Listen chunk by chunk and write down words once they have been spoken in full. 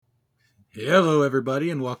Hello, everybody,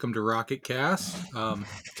 and welcome to Rocket Cast.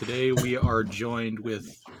 Today we are joined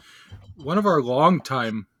with one of our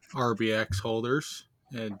longtime RBX holders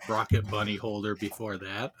and Rocket Bunny holder before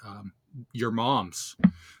that, Urmomms,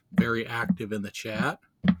 very active in the chat,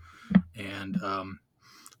 and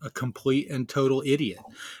a complete and total idiot.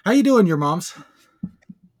 How you doing, Urmomms?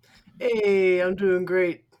 Hey, I'm doing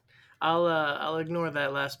great. I'll ignore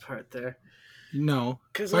that last part there. No,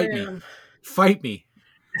 'Cause fight I me. am. Fight me.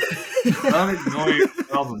 Don't ignore your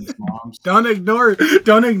problems, moms. Don't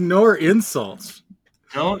ignore insults.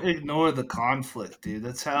 Don't ignore the conflict, dude.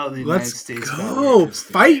 That's how the United Let's States go.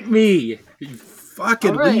 Fight me, you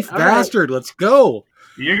fucking leaf bastard. Let's go.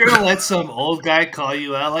 You're gonna let some old guy call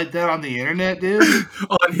you out like that on the internet, dude?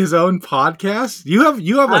 On his own podcast? You have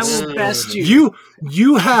I will best you.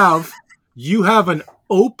 You have an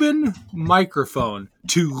open microphone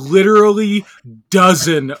to literally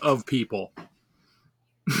dozen of people.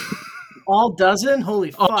 All dozen?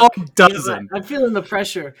 Holy fuck. All dozen. You know, I'm feeling the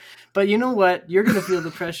pressure. But you know what? You're going to feel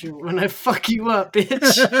the pressure when I fuck you up,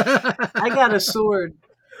 bitch. I got a sword.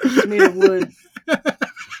 It's made of wood.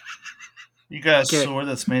 You got a sword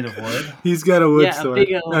that's made of wood? He's got a wood sword.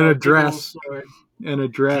 And a dress. And a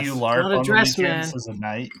dress. Do you LARP Not a on dress, the weekends man. as a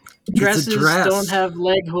knight? Dresses dress. don't have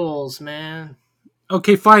leg holes, man.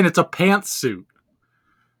 Okay, fine. It's a pantsuit.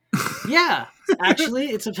 Yeah.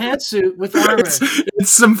 Actually, it's a pantsuit with armor. It's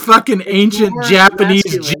some fucking ancient Japanese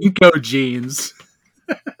Jinko jeans.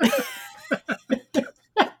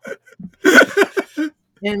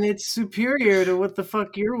 And it's superior to what the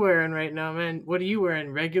fuck you're wearing right now, man. What are you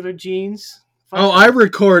wearing? Regular jeans? Fuck I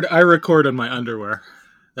record on my underwear.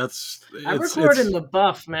 I record in the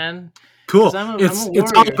buff, man. Cool. I'm a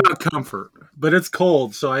it's all about comfort, but it's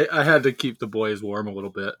cold, so I had to keep the boys warm a little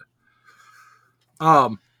bit.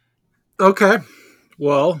 Okay.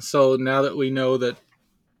 Well, so now that we know that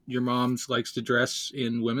your mom likes to dress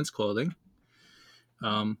in women's clothing,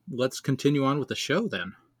 let's continue on with the show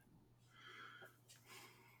then.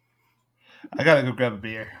 I gotta go grab a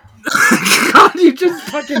beer. God, you just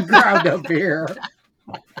fucking grabbed a beer.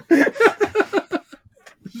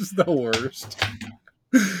 This is the worst.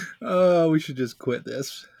 Oh, we should just quit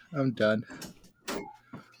this. I'm done.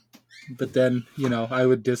 But then, I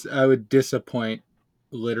would disappoint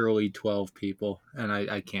literally 12 people, and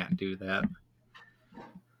I can't do that.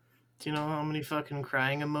 Do you know how many fucking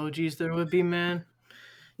crying emojis there would be, man?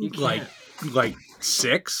 You can't. Like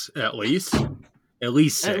 6 at least. At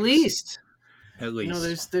least 6. At least. You know,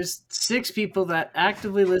 there's 6 people that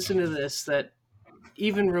actively listen to this that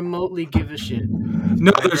even remotely give a shit.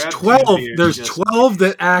 No, there's 12. There's 12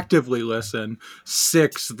 that actively listen.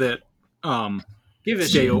 6 that give a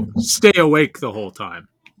shit. Stay awake the whole time.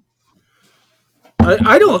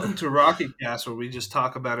 I don't. Welcome to Rocket Cast, where we just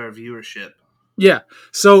talk about our viewership. Yeah,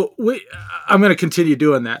 so I'm going to continue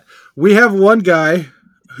doing that. We have one guy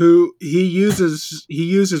who he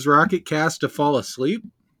uses Rocket Cast to fall asleep,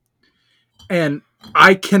 and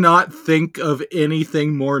I cannot think of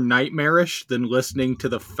anything more nightmarish than listening to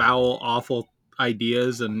the foul, awful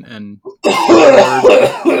ideas and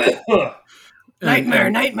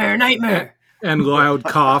nightmare, and loud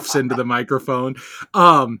coughs into the microphone.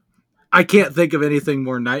 I can't think of anything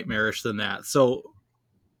more nightmarish than that. So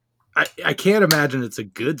I can't imagine it's a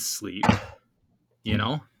good sleep,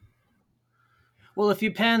 Well, if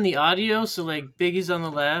you pan the audio, so like Biggie's on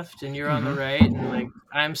the left and you're on the right, and like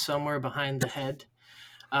I'm somewhere behind the head,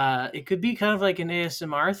 it could be kind of like an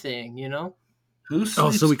ASMR thing, Who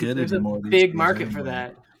sleeps so we good? There's a big market for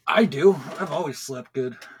that. I do. I've always slept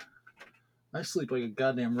good. I sleep like a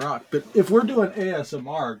goddamn rock. But if we're doing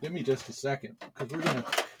ASMR, give me just a second, because we're gonna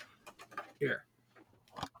here.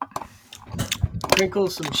 Crinkle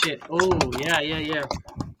some shit. Oh yeah.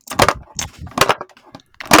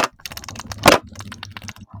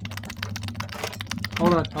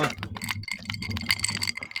 Hold on.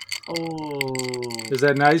 Oh. Is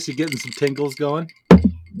that nice? You getting some tingles going?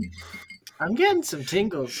 I'm getting some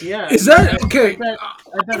tingles, yeah. Is that okay? I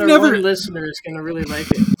bet our one listener is going to really like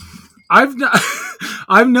it. I've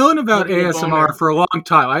known about ASMR for a long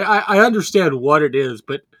time. I understand what it is,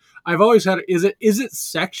 but I've always had is it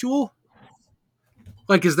sexual?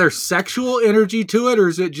 Like, is there sexual energy to it, or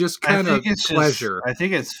is it just kind of pleasure? I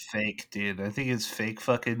think it's fake, dude. I think it's fake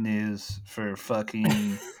fucking news for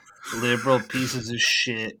fucking liberal pieces of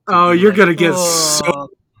shit. Oh, you're gonna get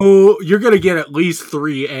you're gonna get at least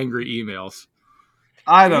 3 angry emails.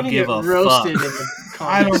 I don't give a fuck.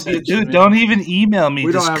 I don't give, dude. Man. Don't even email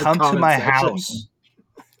me. Just come to my house.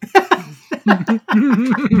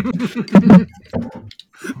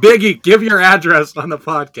 Biggie, give your address on the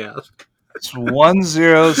podcast. It's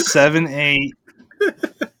 1078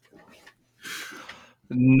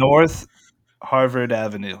 North Harvard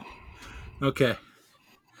Avenue. Okay.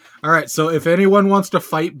 All right. So if anyone wants to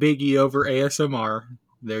fight Biggie over ASMR,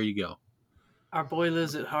 there you go. Our boy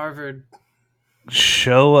lives at Harvard.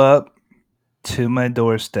 Show up to my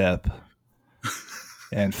doorstep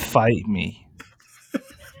and fight me.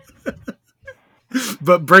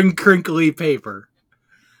 But bring crinkly paper.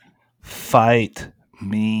 Fight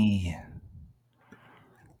me.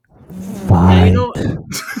 Yeah, you know,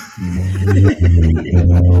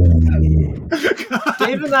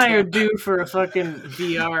 Dave and I are due for a fucking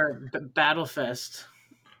VR battle fest.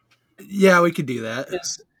 Yeah, we could do that.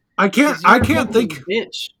 I Because you're a can't think. fucking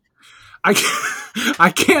bitch.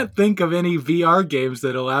 I can't think of any VR games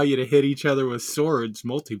that allow you to hit each other with swords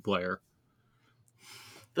multiplayer.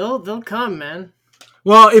 They'll come, man.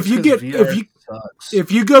 Well, if you Because get VR sucks.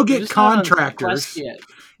 if you go They're get just not on contractors, Quest yet.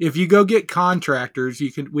 if you go get contractors,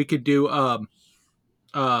 we could do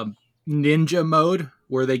ninja mode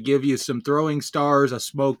where they give you some throwing stars, a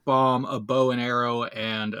smoke bomb, a bow and arrow,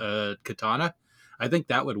 and a katana. I think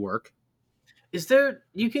that would work. Is there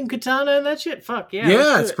you can katana in that shit? Fuck yeah. Yeah,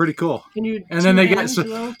 let's do it's it. pretty cool. Can you And then they got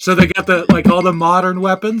so they got the like all the modern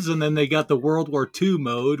weapons, and then they got the World War II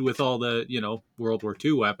mode with all the World War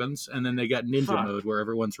II weapons, and then they got ninja mode where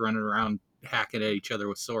everyone's running around hacking at each other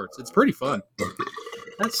with swords. It's pretty fun.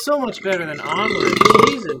 That's so much better than Onward.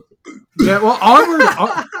 Jesus. Yeah, well, Onward,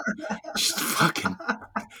 just fucking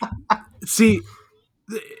see.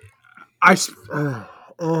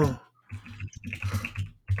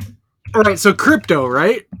 All right, so crypto,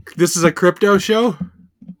 right? This is a crypto show.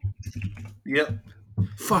 Yep.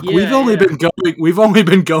 Fuck, Yeah, we've only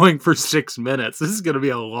been going for 6 minutes. This is gonna be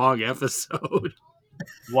a long episode.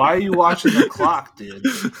 Why are you watching the clock, dude?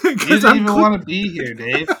 You didn't even want to be here,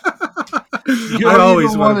 Dave. You don't always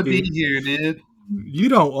even want to be here, dude. You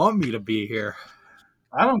don't want me to be here.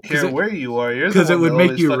 I don't care where you are. You're the because one it would that make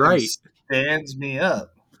always you fucking right. stands me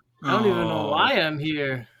up. I don't even know why I'm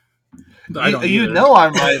here. You know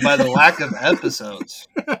I'm right by the lack of episodes.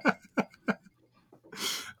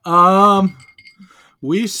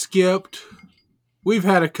 We skipped. We've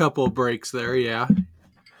had a couple breaks there, yeah.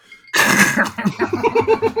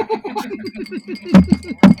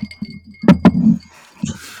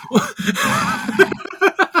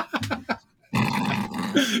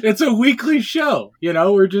 It's a weekly show,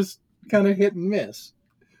 we're just kind of hit and miss.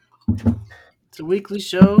 It's a weekly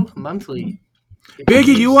show, monthly.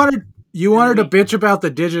 Biggie, you wanted to bitch about the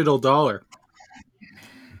digital dollar.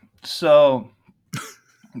 So,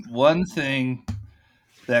 one thing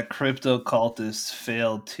that crypto cultists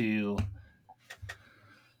failed to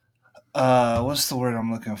what's the word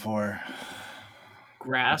I'm looking for?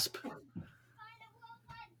 Grasp.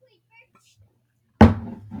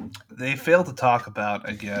 They failed to talk about,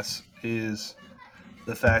 I guess, is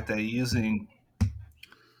the fact that using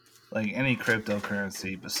like any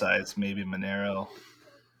cryptocurrency besides maybe Monero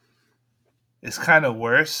is kind of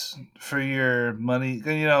worse for your money,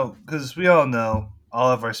 because we all know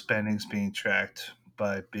all of our spending's being tracked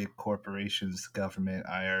by big corporations, the government,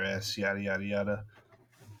 IRS, yada yada yada,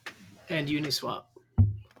 and Uniswap.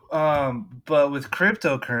 But with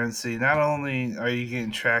cryptocurrency, not only are you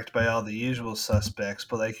getting tracked by all the usual suspects,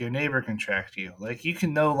 but like your neighbor can track you. Like you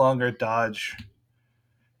can no longer dodge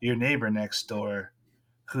your neighbor next door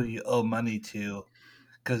who you owe money to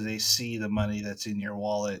because they see the money that's in your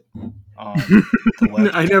wallet on the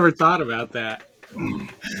website. I never thought about that.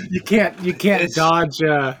 You can't dodge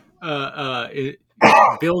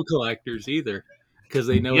bill collectors either because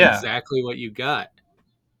they know exactly what you got.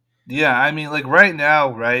 Yeah, I mean, like right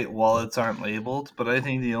now, right, wallets aren't labeled, but I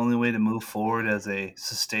think the only way to move forward as a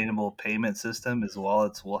sustainable payment system is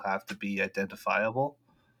wallets will have to be identifiable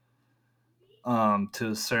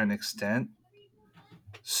to a certain extent.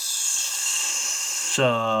 So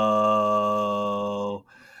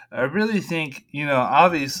I really think,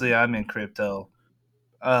 obviously I'm in crypto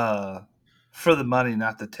for the money,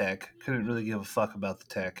 not the tech. Couldn't really give a fuck about the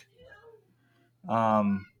tech.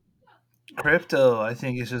 Crypto, I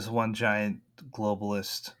think, is just one giant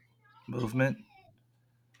globalist movement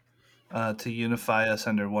to unify us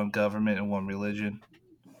under one government and one religion.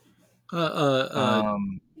 A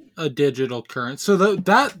digital currency. So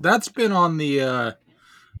that's been on the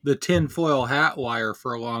tinfoil hat wire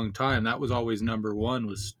for a long time. That was always number one,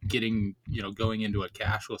 was getting going into a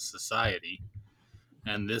cashless society.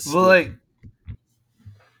 And this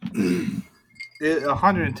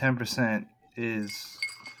 110% is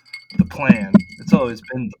the plan. It's always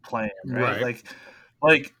been the plan, right?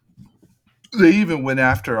 Like they even went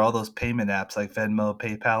after all those payment apps like Venmo,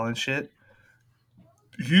 PayPal, and shit.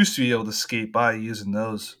 You used to be able to skate by using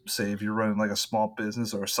those, say if you're running like a small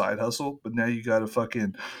business or a side hustle, but now you got to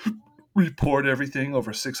fucking report everything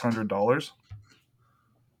over $600.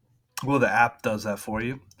 Well, the app does that for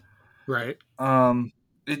you. Right.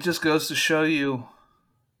 It just goes to show you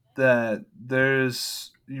that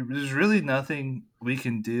there's really nothing we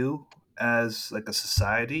can do as like a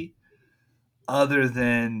society other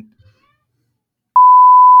than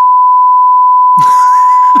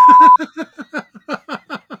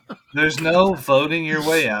there's no voting your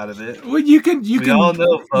way out of it. Well, We all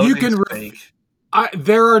know voting's can fake.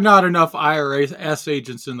 there are not enough IRS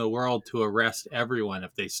agents in the world to arrest everyone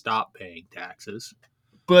if they stop paying taxes.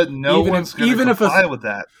 But no one's going to comply with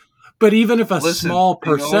that. But even if a Listen, small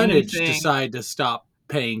percentage decide to stop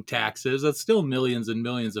paying taxes, that's still millions and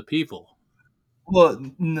millions of people. Well,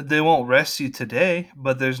 they won't arrest you today,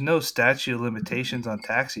 but there's no statute of limitations on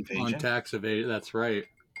tax evasion. On tax evasion, that's right.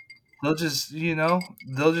 They'll just,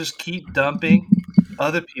 they'll just keep dumping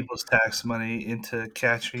other people's tax money into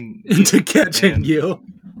catching you.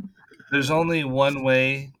 There's only one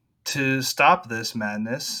way to stop this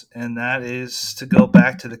madness, and that is to go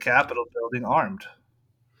back to the Capitol building armed.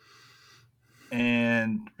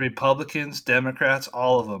 And Republicans, Democrats,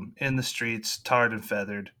 all of them in the streets, tarred and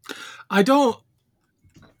feathered. I don't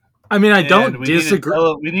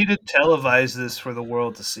disagree. We need to televise this for the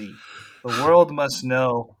world to see. The world must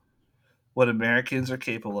know what Americans are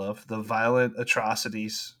capable of, the violent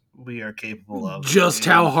atrocities we are capable of. Just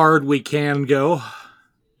how hard we can go.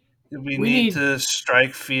 We need to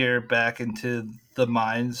strike fear back into the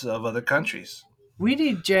minds of other countries. We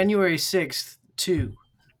need January 6th, too,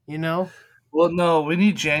 Well, no, we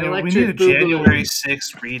need January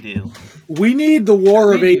 6th redo. We need the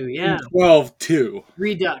War of 1812 too.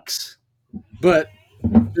 Redux. But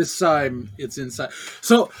this time it's inside.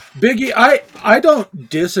 So, Biggie, I don't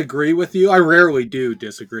disagree with you. I rarely do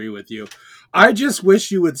disagree with you. I just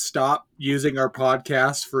wish you would stop using our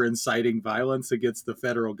podcast for inciting violence against the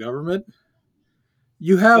federal government.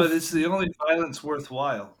 But it's the only violence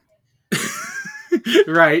worthwhile.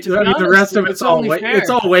 Right. I mean, the rest of it's all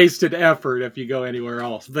wasted effort if you go anywhere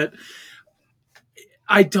else. But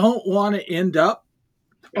I don't want to end up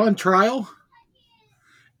on trial.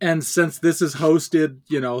 And since this is hosted,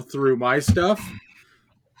 through my stuff,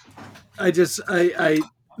 the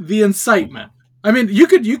incitement. I mean, you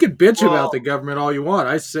could bitch about the government all you want.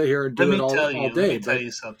 I sit here and do it all day. Let me tell you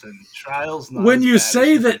something. Trials not when you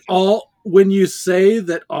say that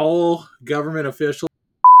all government officials,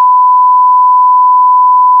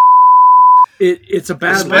 it's a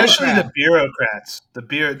bad especially the bureaucrats.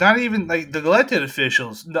 Not even like the elected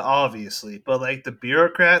officials, obviously, but like the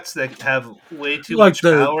bureaucrats that have way too much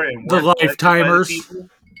power and the lifetimers.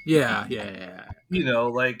 Yeah.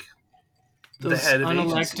 Like those the head of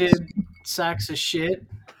unelected agencies. Sacks of shit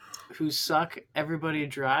who suck everybody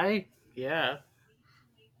dry. Yeah.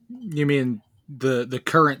 You mean the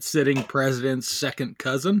current sitting president's second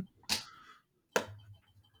cousin,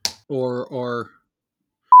 or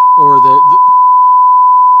the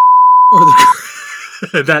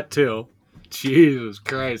that too. Jesus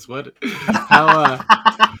Christ! What? How?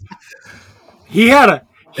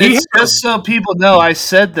 Just so people know, I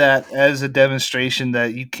said that as a demonstration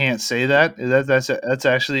that you can't say that. That's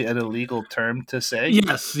actually an illegal term to say.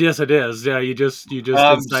 Yes, it is. Yeah, you just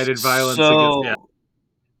incited violence against. Yeah.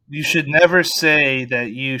 You should never say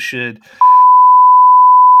that you should.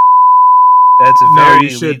 That's a very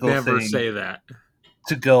illegal thing. You should never say that.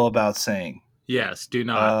 To go about saying. Yes, do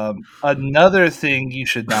not. Another thing you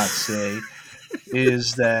should not say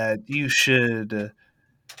is that you should.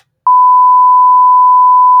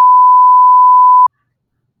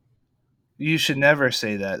 You should never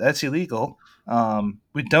say that. That's illegal.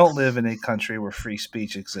 We don't live in a country where free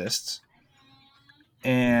speech exists.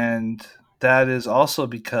 And that is also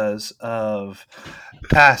because of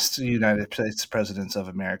past United States presidents of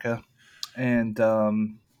America. And,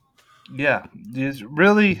 it's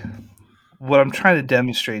really what I'm trying to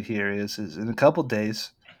demonstrate here is in a couple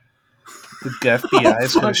days, the FBI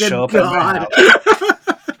is going to show up at my house.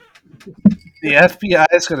 The FBI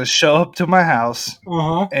is going to show up to my house,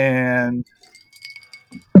 and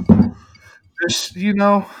there's,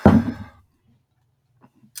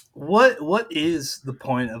 what is the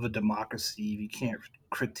point of a democracy if you can't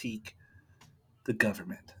critique the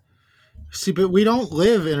government? See, but we don't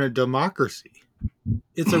live in a democracy.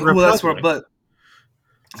 It's a republic. Well, that's where,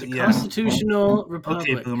 it's a constitutional republic.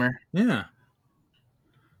 Okay, boomer. Yeah.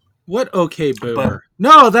 What? Okay, boomer.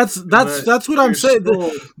 No, that's what I'm saying.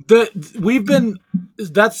 That's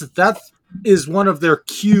is one of their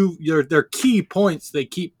key points they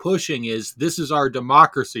keep pushing is this is our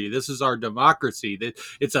democracy. This is our democracy. That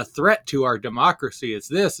it's a threat to our democracy. It's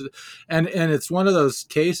this, and it's one of those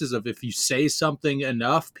cases of if you say something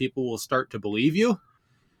enough, people will start to believe you.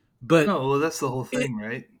 But no, well, that's the whole thing,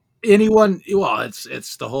 right? Anyone, well,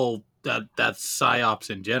 it's the whole that's psyops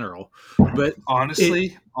in general. But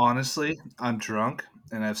honestly, I'm drunk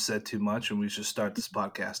and I've said too much, and we should start this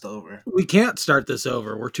podcast over. We can't start this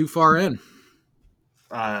over. We're too far in.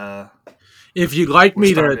 If you'd like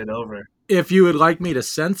me to over. If you would like me to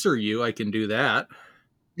censor you, I can do that.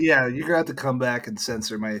 Yeah, you're gonna have to come back and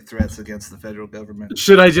censor my threats against the federal government.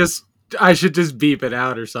 I should just beep it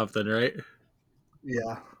out or something, right?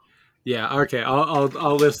 Yeah. Yeah, okay.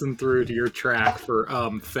 I'll listen through to your track for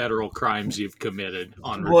federal crimes you've committed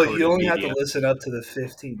on recorded Well, you only media. have to listen up to the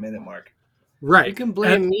 15-minute mark. Right. You can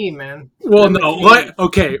blame me, man. Well, no. What?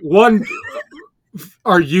 Okay. One.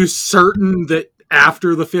 Are you certain that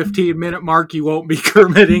after the 15-minute mark you won't be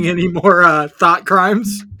committing any more thought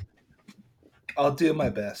crimes? I'll do my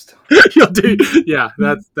best. You'll do. Yeah,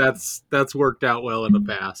 that's worked out well in the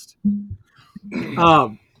past.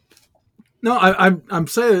 No, I'm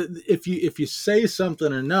saying if you say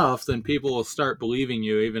something enough, then people will start believing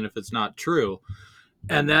you, even if it's not true,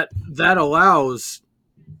 and that allows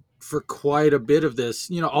for quite a bit of this.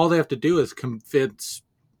 You know, all they have to do is convince,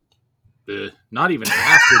 not even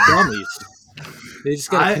half the dummies. They just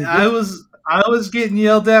got. I was getting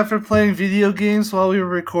yelled at for playing video games while we were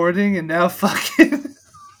recording, and now fucking.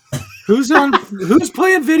 Who's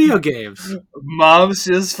playing video games? Mom's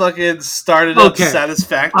just fucking started up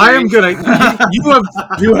Satisfactory. I am gonna.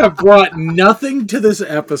 You have brought nothing to this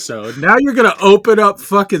episode. Now you're gonna open up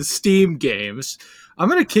fucking Steam games. I'm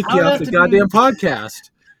gonna kick you off the goddamn podcast.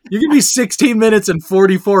 You're gonna be 16 minutes and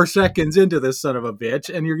 44 seconds into this son of a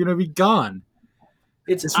bitch, and you're gonna be gone.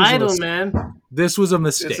 It's idle, man. This was a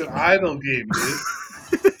mistake. It's an idle game,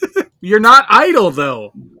 dude. You're not idle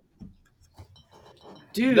though.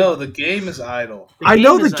 Dude, no, the game is idle. I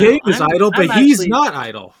know the game is idle, but he's not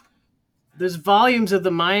idle. There's volumes of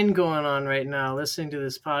the mind going on right now, listening to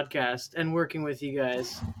this podcast and working with you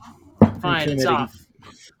guys. Fine, it's off.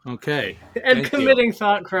 Okay. And committing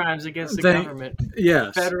thought crimes against the government.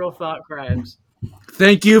 Yes. Federal thought crimes.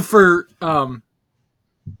 Thank you for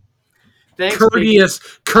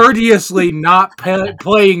courteously not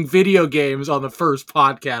playing video games on the first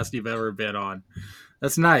podcast you've ever been on.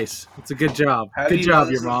 That's nice. It's a good job. Good job,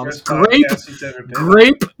 your moms.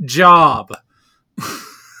 Grape job.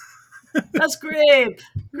 That's grape.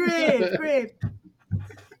 Grape.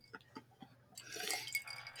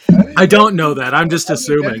 I don't know that. I'm just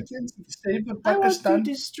assuming. I want to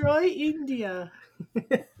destroy India.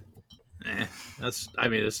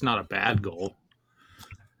 It's not a bad goal.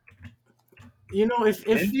 You know, if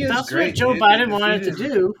that's what Joe Biden wanted to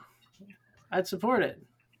do, I'd support it.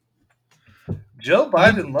 Joe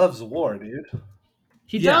Biden loves war, dude.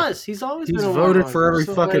 He does. He's always been a voted for every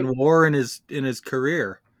fucking war in his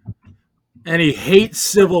career, and he hates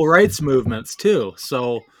civil rights movements too.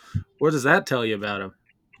 So, what does that tell you about him?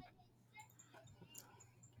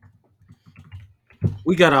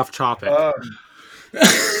 We got off topic. No,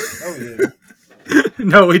 we didn't.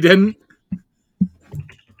 No, we didn't.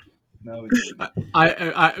 No, we didn't.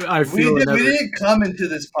 I feel we didn't come into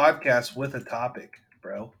this podcast with a topic,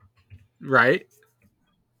 bro. Right.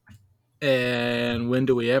 And when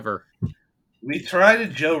do we ever? We try to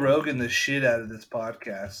Joe Rogan the shit out of this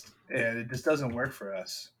podcast, and it just doesn't work for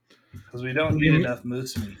us because we don't get enough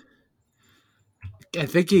moose meat. I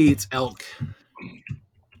think he eats elk.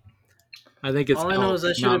 I think it's all I know is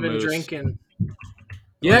I should have been drinking.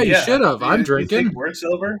 Yeah, you should have. I'm drinking. You think we're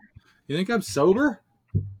sober? You think I'm sober?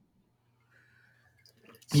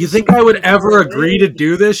 You think I would ever agree to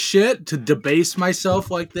do this shit, to debase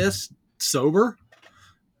myself like this sober?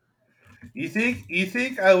 You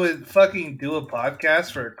think I would fucking do a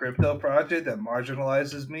podcast for a crypto project that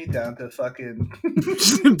marginalizes me down to fucking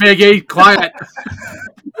Biggie, quiet.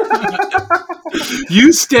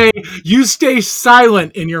 You stay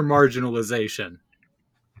silent in your marginalization.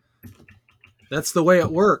 That's the way it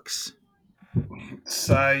works.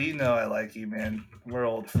 Sai, you know I like you, man. We're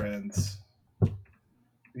old friends.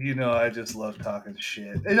 You know I just love talking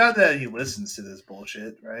shit. And not that he listens to this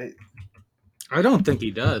bullshit, right? I don't think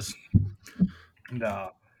he does.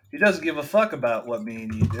 No. He doesn't give a fuck about what me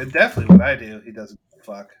and you do. Definitely what I do, he doesn't give a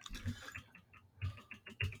fuck.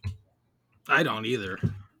 I don't either.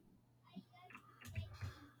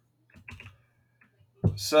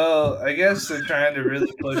 So, I guess they're trying to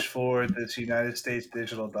really push forward this United States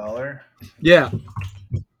digital dollar. Yeah.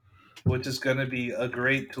 which is going to be a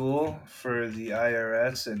great tool for the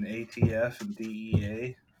IRS and ATF and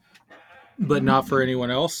DEA. But not for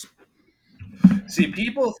anyone else. See,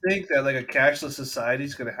 people think that like a cashless society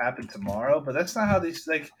is going to happen tomorrow, but that's not how these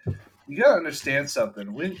like. You got to understand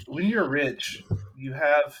something. When you're rich, you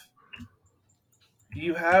have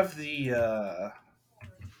the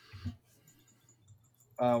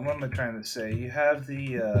what am I trying to say? You have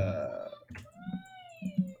the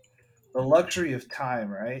luxury of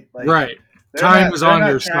time, right? Like Right. Time is on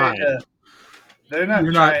your side. They're not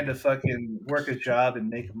trying to fucking work a job and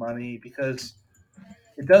make money because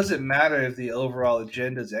it doesn't matter if the overall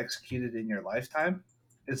agenda is executed in your lifetime,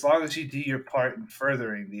 as long as you do your part in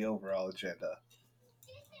furthering the overall agenda.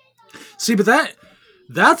 See, but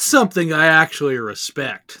that's something I actually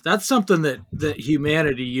respect. That's something that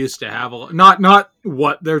humanity used to have. Not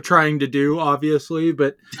what they're trying to do, obviously,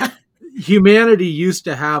 but humanity used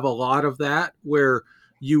to have a lot of that, where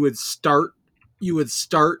you would start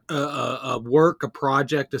a work, a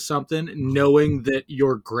project, or something, knowing that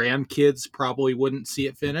your grandkids probably wouldn't see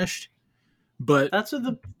it finished. But that's what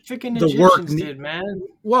the freaking Egyptians did, man.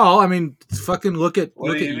 Well, I mean, fucking look at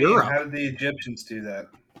Europe. How did the Egyptians do that?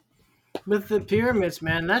 With the pyramids,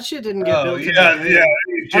 man, that shit didn't get built. Yeah.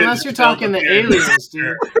 Unless you're talking the aliens,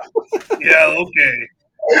 dude. Yeah, okay.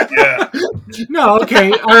 Yeah. No,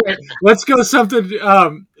 okay. All right. Let's go something.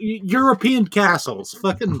 European castles,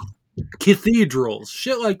 fucking cathedrals,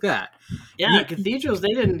 shit like that. Yeah, cathedrals,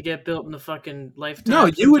 they didn't get built in the fucking lifetime. No,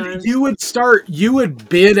 you would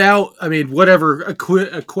bid out. I mean, whatever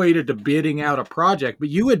equated to bidding out a project, but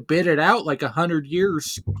you would bid it out like 100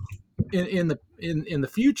 years in the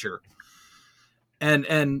future,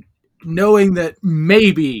 and knowing that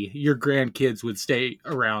maybe your grandkids would stay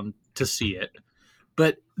around to see it.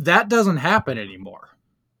 But that doesn't happen anymore.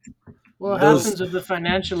 Well, it happens with the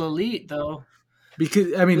financial elite, though.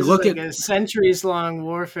 Because, I mean, this look is like a centuries-long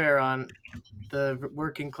warfare on the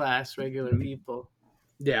working class, regular people.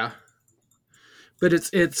 Yeah. But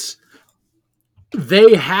it's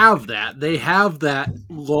they have that. They have that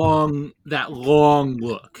long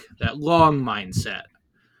look, that long mindset.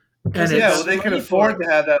 And they can afford to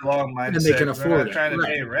have that long mindset. And they can afford it. They're not trying to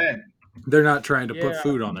pay rent. They're not trying to put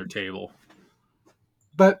food on their table.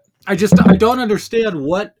 But I don't understand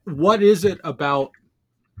what is it about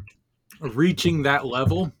reaching that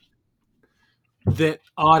level that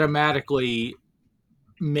automatically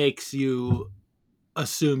makes you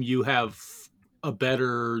assume you have a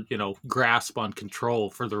better, grasp on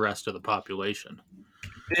control for the rest of the population.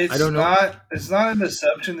 I don't know. It's not an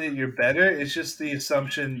assumption that you're better. It's just the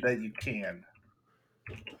assumption that you can.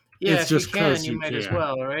 Yeah, it's just because you might as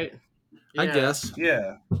well, right? I guess.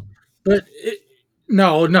 Yeah. But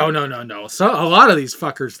no. So a lot of these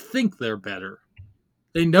fuckers think they're better.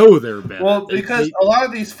 They know they're better. Well, because a lot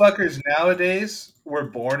of these fuckers nowadays were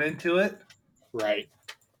born into it. Right.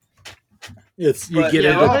 Just because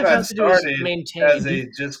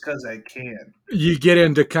I can. You get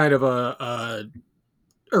into kind of a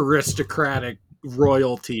aristocratic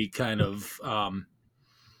royalty kind of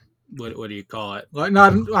what do you call it? Like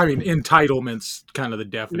entitlements, kind of the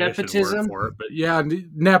definition nepotism for it. But yeah,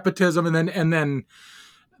 nepotism, and then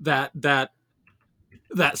that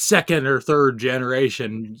second or third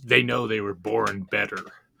generation, they know they were born better.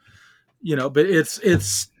 But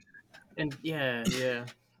it's and yeah.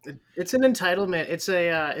 It's an entitlement.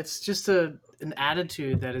 It's just an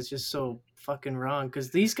attitude that is just so fucking wrong. Because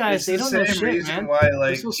these guys, they don't know shit, man. It's the same reason why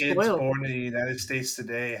kids born in the United States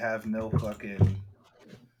today have no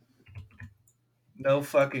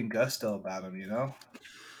fucking gusto about them.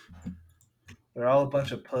 They're all a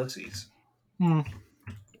bunch of pussies.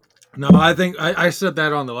 No, I think I said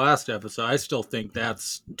that on the last episode. I still think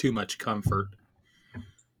that's too much comfort.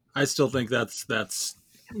 I still think that's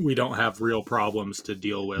we don't have real problems to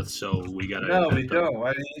deal with, so we gotta. No, we don't.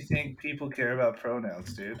 Why do you think people care about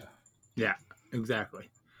pronouns, dude? Yeah, exactly.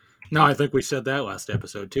 No, I think we said that last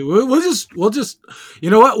episode too. We'll just, you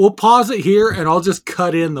know what? We'll pause it here, and I'll just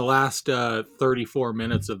cut in the last 34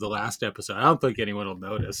 minutes of the last episode. I don't think anyone will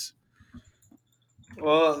notice.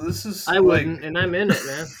 Well, this is. I wouldn't, and I'm in it,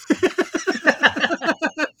 man.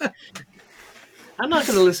 I'm not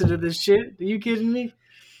gonna listen to this shit. Are you kidding me?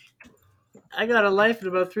 I got a life and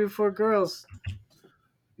about 3 or 4 girls.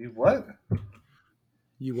 You what?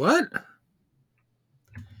 You what?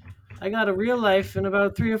 I got a real life and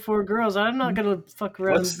about 3 or 4 girls. I'm not gonna fuck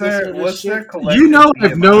around. What's their collective? You know,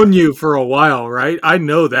 I've known you for a while, right? I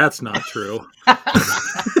know that's not true.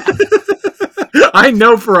 I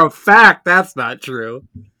know for a fact that's not true.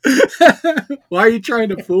 Why are you trying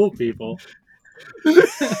to fool people?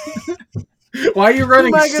 Why are you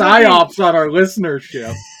running psyops on our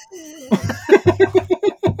listenership?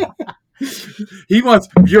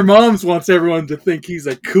 Your mom's wants everyone to think he's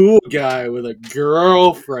a cool guy with a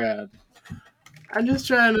girlfriend. I'm just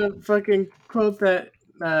trying to fucking quote that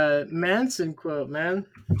Manson quote, man.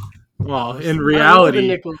 Well, I love the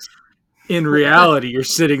nickels. in reality, you're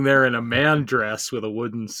sitting there in a man dress with a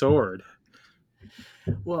wooden sword.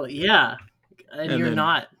 Well, yeah, and you're then,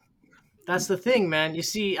 not. That's the thing, man. You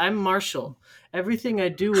see, I'm martial. Everything I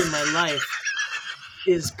do in my life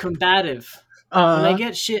is combative. When I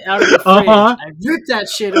get shit out of the fridge, I rip that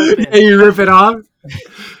shit open. And you rip it off?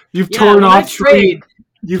 You've torn off trade.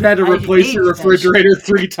 You've had to replace your refrigerator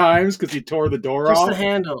 3 times because you tore the door off? Just the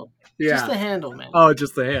handle. Yeah. Just the handle, man. Oh,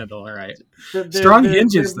 just the handle. All right. Strong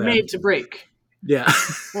hinges, they're then. made to break. Yeah.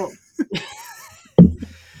 Well,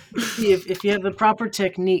 if you have the proper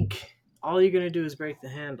technique, all you're gonna do is break the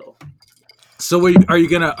handle. So are you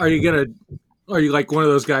like one of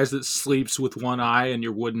those guys that sleeps with one eye and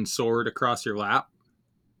your wooden sword across your lap?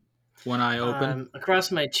 One eye open?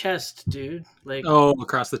 Across my chest, dude. Like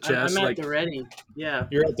across the chest. I'm at the ready. Yeah.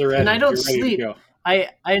 You're at the ready. And I don't You're ready sleep. to go. I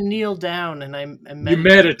kneel down and I meditate. You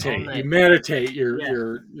meditate. All You meditate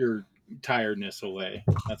your tiredness away.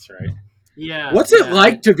 That's right. Yeah. What's it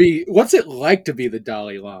like to be the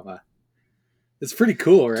Dalai Lama? It's pretty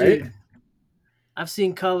cool, right? Dude, I've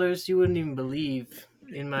seen colors you wouldn't even believe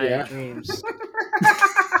in my dreams.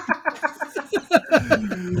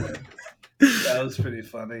 That was pretty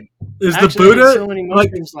funny. Is Actually, the Buddha I ate so many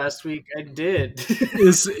mushrooms last week? I did.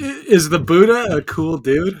 is the Buddha a cool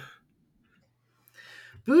dude?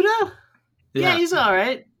 Buddha? Yeah, he's all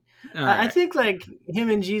right. I think like him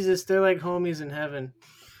and Jesus, they're like homies in heaven.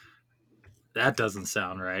 That doesn't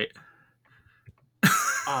sound right.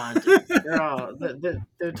 Dude,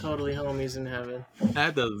 they're totally homies in heaven.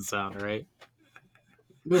 That doesn't sound right.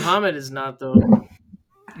 Muhammad is not, though.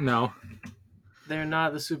 No. They're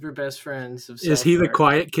not the super best friends of South Is he Park. the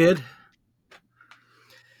quiet kid?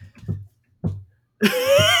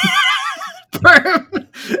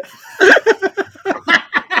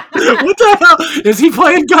 What the hell? Is he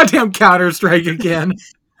playing goddamn Counter-Strike again?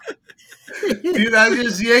 Dude, I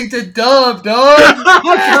just yanked a dub, dog.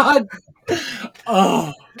 Oh,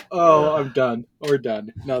 God. Oh, I'm done. We're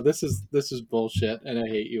done. No, this is bullshit, and I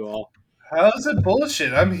hate you all. How is it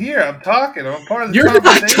bullshit? I'm here. I'm talking. I'm a part of the You're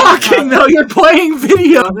conversation. not talking, though. You're playing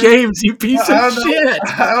video games, you piece of shit.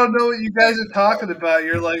 I don't know what you guys are talking about.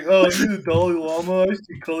 You're like, oh, you're the Dalai Lama. I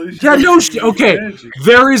see colors. Yeah, no shit. Okay,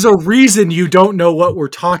 there is a reason you don't know what we're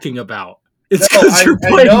talking about. It's because you're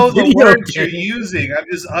playing I know video the words games. you're using. I'm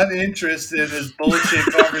just uninterested in this bullshit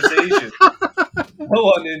conversation.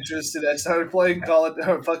 So uninterested. I started playing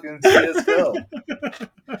fucking CS:GO.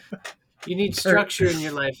 You need structure in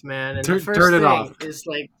your life, man. And the first thing is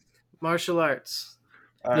like martial arts.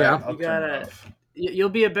 Right, you gotta. You'll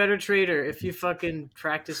be a better trader if you fucking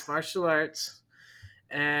practice martial arts,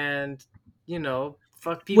 and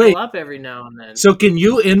fuck people up every now and then. So can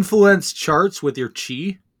you influence charts with your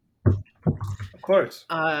chi? Of course.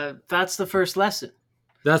 That's the first lesson.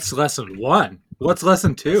 That's lesson 1. What's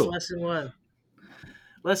lesson 2? That's lesson 1.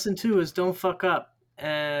 Lesson 2 is don't fuck up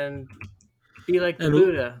and be like the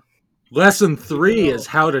Buddha. Lesson 3 is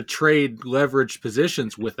how to trade leveraged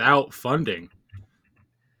positions without funding.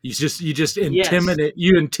 You just intimidate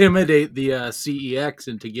the CEX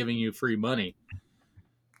into giving you free money.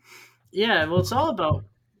 Yeah, well, it's all about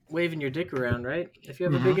waving your dick around, right? If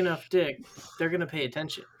you have a big enough dick, they're gonna pay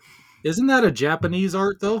attention. Isn't that a Japanese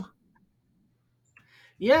art though?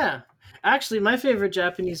 Yeah, actually, my favorite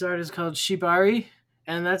Japanese art is called shibari,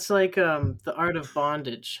 and that's like the art of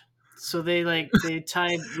bondage. So they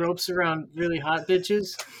tied ropes around really hot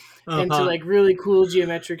bitches into like really cool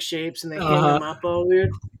geometric shapes, and they hang them up all weird.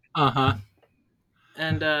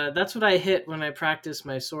 And that's what I hit when I practice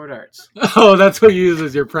my sword arts. Oh, that's what you use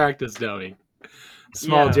as your practice dummy.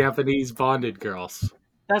 Small Japanese bonded girls.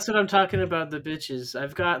 That's what I'm talking about, the bitches.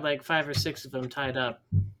 I've got like 5 or 6 of them tied up.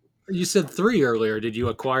 You said 3 earlier. Did you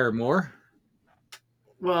acquire more?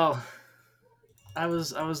 Well, I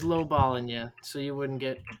was lowballing you, so you wouldn't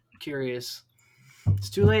get curious. It's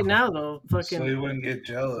too late now, though. Fucking, so you wouldn't get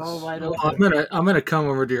jealous. All wide open. I'm gonna come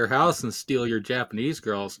over to your house and steal your Japanese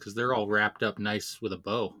girls because they're all wrapped up nice with a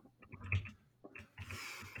bow.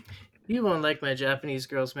 You won't like my Japanese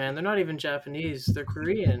girls, man. They're not even Japanese. They're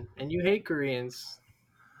Korean, and you hate Koreans.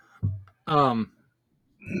 I mean,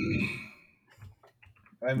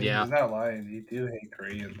 he's not lying. You do hate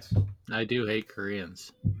Koreans. I do hate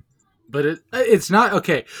Koreans. But it's not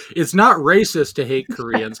okay. It's not racist to hate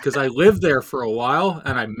Koreans because I lived there for a while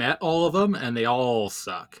and I met all of them and they all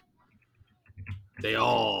suck. They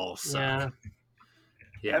all suck.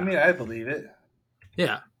 Yeah. I mean, I believe it.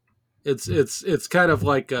 Yeah. It's kind of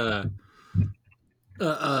like a It's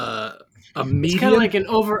kind of median. like an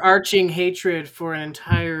overarching hatred for an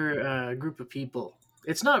entire group of people.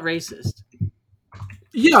 It's not racist.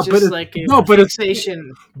 Yeah, It's but just it's like no, a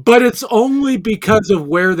fixation. but it's only because of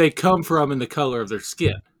where they come from and the color of their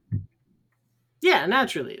skin. Yeah,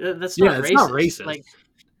 naturally. That's Yeah, not it's not racist. racist. Like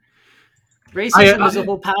I, racism is a I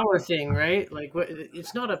whole power thing, right? Like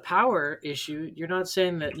it's not a power issue. You're not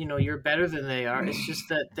saying that, you're better than they are. It's just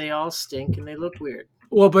that they all stink and they look weird.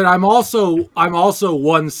 well, but I'm also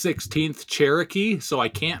 1/16 Cherokee, so I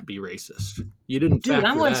can't be racist. You didn't Dude,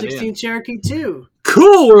 I'm factor that in. 1/16 Cherokee too.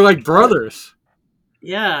 Cool, we're like brothers.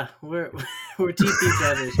 Yeah, we're we're TP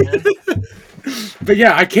brothers, man. But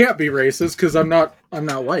yeah, I can't be racist because I'm not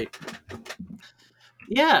white.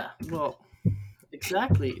 Yeah, well,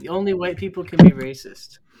 exactly. Only white people can be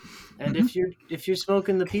racist. And if you're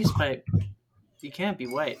smoking the peace pipe, you can't be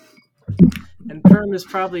white. And Perm is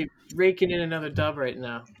probably raking in another dub right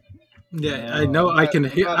now. Yeah, I No, know. I can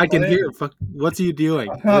I'm hear. not I can playing. hear. Fuck. What's he doing?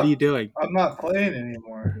 I'm What are not. you doing? I'm not playing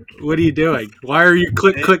anymore. What are you doing? Why are you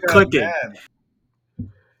Dave got clicking? mad.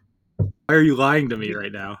 Why are you lying to me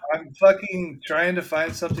right now? I'm fucking trying to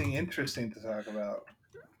find something interesting to talk about.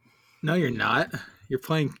 No, you're not. You're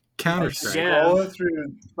playing Counter I'm Strike. Yeah. scrolling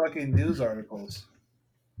through fucking news articles.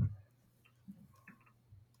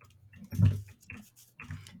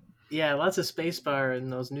 Yeah, lots of spacebar in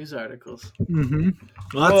those news articles. Mm-hmm.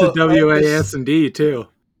 Lots Well, of WAS and D too.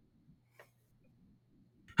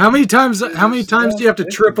 How many times do you have to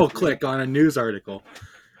triple click on a news article?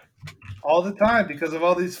 all the time because of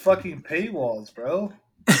all these fucking paywalls, bro.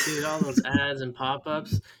 Dude, all those ads and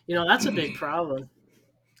pop-ups. That's a big problem.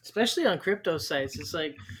 Especially on crypto sites. It's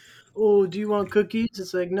like, oh, do you want cookies?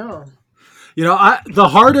 It's like, no. The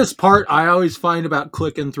hardest part I always find about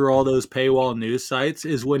clicking through all those paywall news sites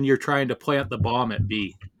is when you're trying to plant the bomb at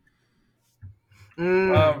B.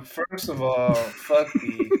 First of all, fuck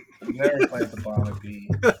B. Never played the bomb at B.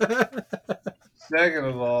 Second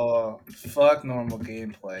of all, fuck normal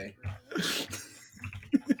gameplay.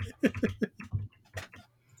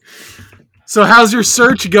 So how's your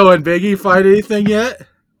search going, Biggie? Find anything yet?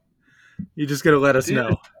 You just gonna let us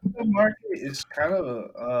know. The market is kind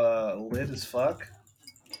of lit as fuck.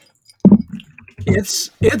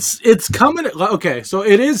 It's coming. Okay, so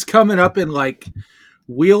it is coming up in like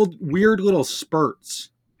weird little spurts.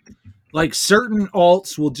 Like certain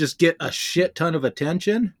alts will just get a shit ton of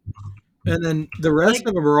attention, and then the rest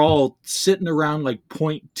of them are all sitting around like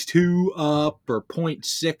 0.2 up or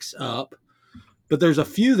 0.6 up. But there's a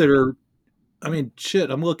few that are. I mean,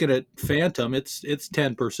 shit. I'm looking at Phantom. It's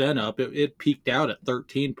 10% up. It peaked out at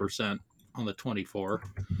 13% on the 24.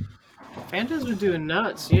 Phantoms are doing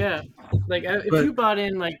nuts, yeah. Like, if you bought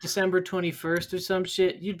in like December 21st or some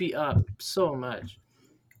shit, you'd be up so much.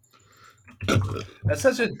 That's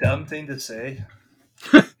such a dumb thing to say.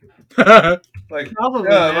 Like, Probably,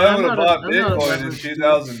 yeah, if man. I would have bought I'm not a Bitcoin in leverage dude.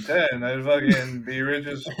 2010, I'd fucking be rich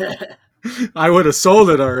as I would have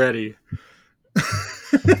sold it already.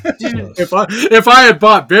 Dude, If I had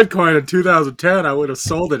bought Bitcoin in 2010, I would have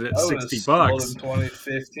sold it at I would have $60. sold in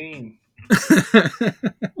 2015.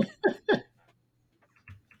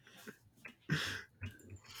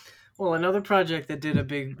 Well, another project that did a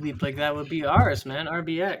big leap like that would be ours, man.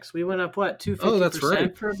 RBX. We went up 250% Oh, that's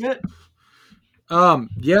right. for a bit.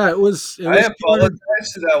 Yeah, it was. I apologize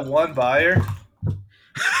to that one buyer.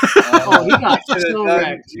 Oh, he got so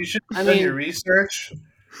wrecked. You should have done your research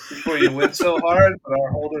before you went so hard, but our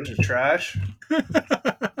holders are trash.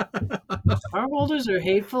 Our holders are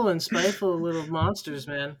hateful and spiteful little monsters,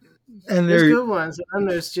 man. And there's good ones, and then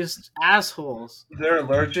there's just assholes. They're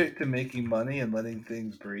allergic to making money and letting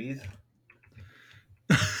things breathe.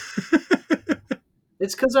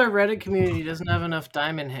 It's because our Reddit community doesn't have enough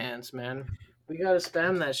diamond hands, man. We gotta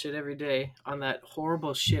spam that shit every day on that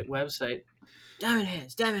horrible shit website. Diamond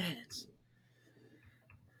hands, diamond hands.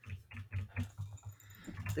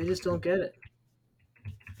 They just don't get it.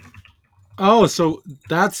 Oh, so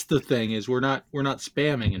that's the thing, is we're not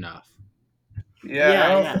spamming enough.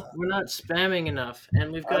 Yeah. We're not spamming enough,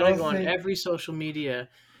 and we've got to go on every social media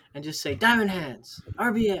and just say diamond hands,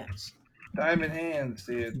 RBX. Diamond hands,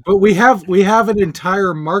 dude. But we have an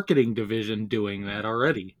entire marketing division doing that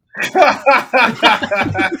already.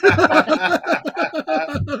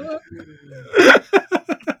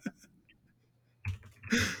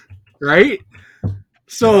 Right?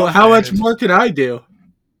 So how much more can I do?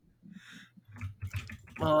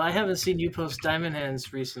 Well, I haven't seen you post diamond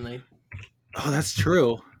hands recently. Oh, that's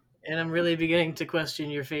true. And I'm really beginning to question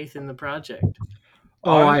your faith in the project.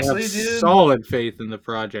 Oh, I have Honestly, dude, solid faith in the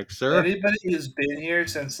project, sir. anybody who's been here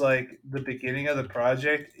since like the beginning of the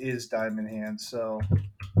project is Diamond Hands. So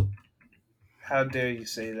how dare you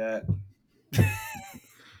say that?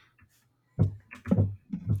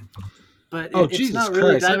 But Oh, it's Jesus not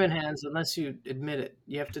really Christ. Diamond Hands unless you admit it.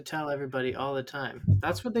 You have to tell everybody all the time.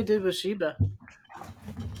 That's what they did with Sheba.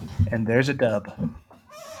 And there's a dub.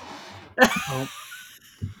 Oh.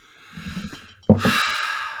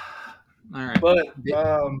 All right. But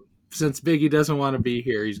Since Biggie doesn't want to be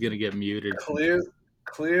here, he's going to get muted.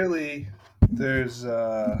 clearly, there's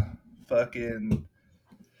fucking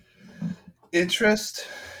interest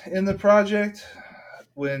in the project.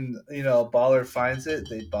 When a baller finds it,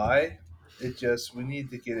 they buy. We need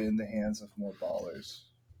to get it in the hands of more ballers.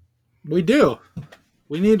 We do.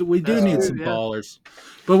 We do That's need true, some yeah. ballers.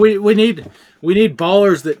 But we need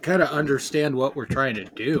ballers that kind of understand what we're trying to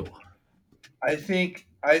do. I think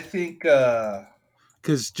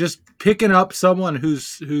Cuz just picking up someone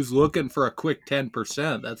who's looking for a quick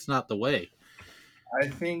 10%, that's not the way. I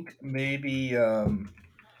think maybe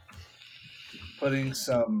putting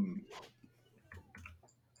some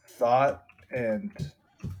thought and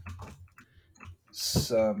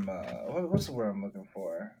some what's the word I'm looking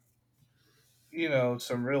for?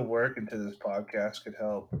 Some real work into this podcast could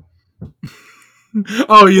help.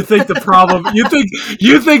 Oh, you think the problem you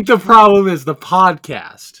think the problem is the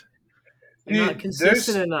podcast. You're not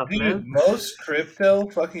consistent enough, man. Most crypto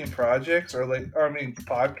fucking projects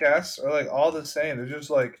podcasts are like all the same. They're just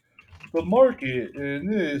like the market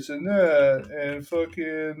and this and that and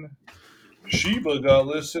fucking Shiba got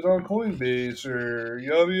listed on Coinbase or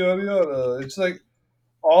yada yada yada. It's like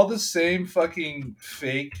all the same fucking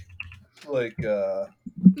fake like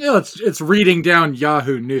It's reading down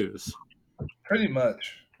Yahoo News. pretty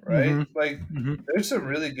much, right? Mm-hmm. Like Mm-hmm. there's some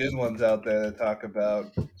really good ones out there that talk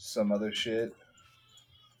about some other shit.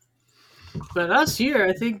 But us here,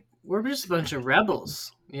 I think we're just a bunch of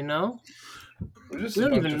rebels, you know? We're just We a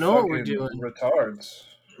don't bunch even of know what we're fucking doing. retards.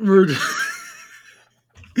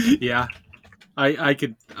 Yeah. I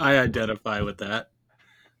identify with that.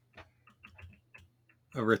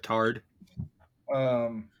 A retard.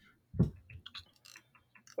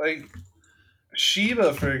 Like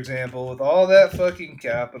Shiba, for example, with all that fucking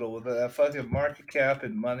capital, with that fucking market cap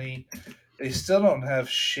and money, they still don't have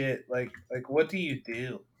shit. Like what do you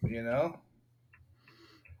do? You know?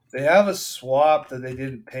 They have a swap that they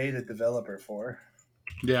didn't pay the developer for.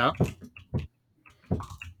 Yeah.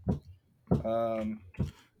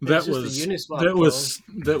 It's just a Uniswap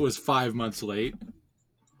that was 5 months late.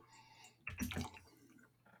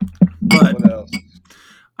 But what else?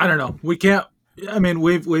 I don't know. We can't. I mean,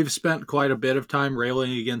 we've spent quite a bit of time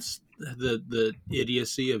railing against the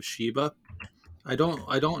idiocy of Shiba. I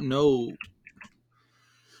don't know.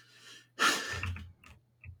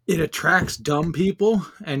 It attracts dumb people,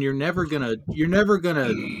 and you're never gonna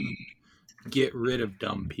get rid of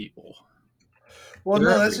dumb people. Well, They're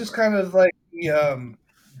no, that's everywhere. just kind of like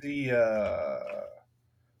the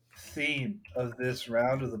theme of this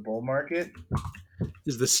round of the bull market.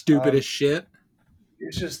 Is the stupidest shit.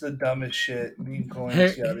 It's just the dumbest shit. Meme coins,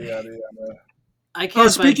 Hey, yada yada yada. I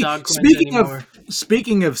can't buy dog coins anymore.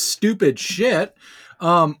 Speaking of stupid shit,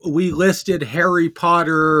 we listed Harry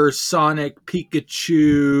Potter, Sonic,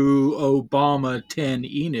 Pikachu, Obama, 10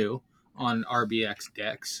 Inu on RBX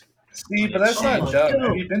Dex. See, but that's not dumb.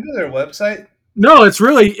 Have you been to their website? No, it's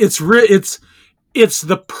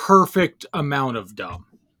the perfect amount of dumb.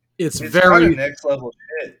 It's very kind of next level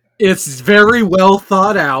shit. It's very well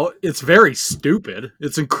thought out. It's very stupid.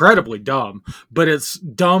 It's incredibly dumb, but it's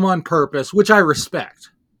dumb on purpose, which I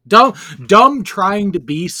respect. Dumb trying to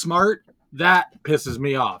be smart, that pisses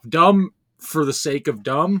me off. Dumb for the sake of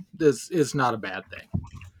dumb is not a bad thing.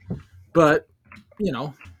 But,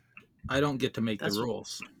 I don't get to make the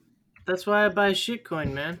rules. That's why I buy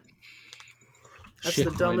shitcoin, man. That's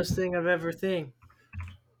Shitcoin. The dumbest thing I've ever seen.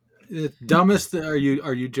 The dumbest are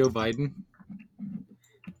you Joe Biden?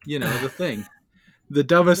 The thing. The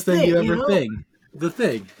dumbest thing you ever think. The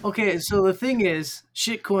thing. Okay, so the thing is,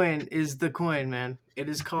 shitcoin is the coin, man. It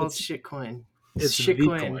is called shitcoin. It's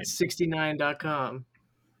shitcoin69.com.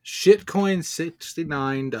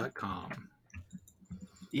 Shitcoin69.com.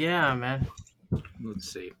 Yeah, man.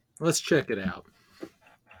 Let's see. Let's check it out.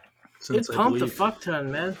 It pumped a fuck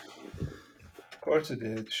ton, man. Of course it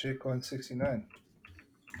did. Shitcoin69.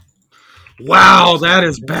 Wow, that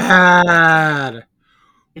is bad.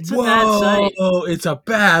 It's a bad site. It's a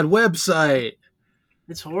bad website.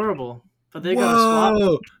 It's horrible. But they got a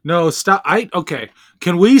swap. No, stop. Okay.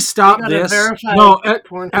 Can we stop this? No,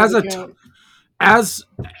 as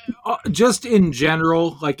just in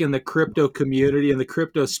general, like in the crypto community, in the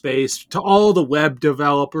crypto space, to all the web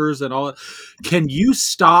developers and all, can you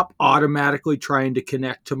stop automatically trying to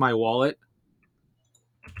connect to my wallet?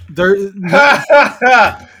 Is this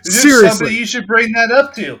somebody Seriously, you should bring that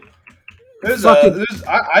up to? fucking.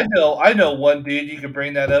 I know one dude you can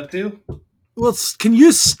bring that up to. Well, can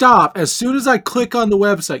you stop as soon as I click on the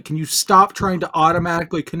website? Can you stop trying to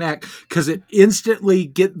automatically connect? Because it instantly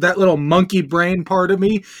get that little monkey brain part of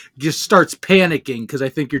me just starts panicking because I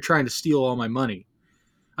think you're trying to steal all my money.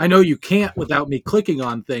 I know you can't without me clicking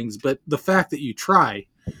on things, but the fact that you try,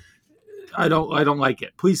 I don't like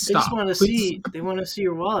it. Please They just stop. want to Please, see. They want to see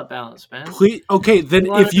your wallet balance, man. please. Okay, They then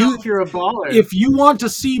want to know if you're a baller. if you want to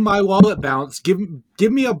see my wallet balance, give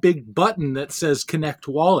me a big button that says connect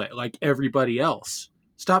wallet like everybody else.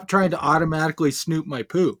 Stop trying to automatically snoop my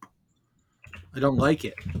poop. I don't like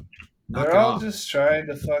it. Knock They're it all off. just trying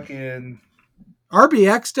to fucking.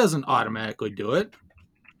 RBX doesn't automatically do it.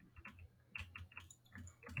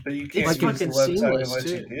 But you can't It's use the fucking website seamless, unless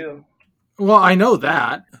you too. do. Well, I know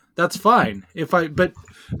that. That's fine. But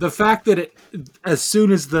the fact that as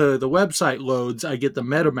soon as the website loads, I get the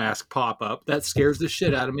MetaMask pop up, that scares the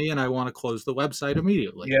shit out of me, and I want to close the website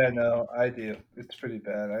immediately. Yeah, no, I do. It's pretty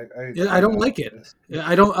bad. I don't like it.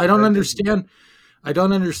 I don't understand. I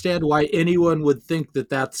don't understand why anyone would think that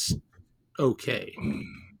that's okay.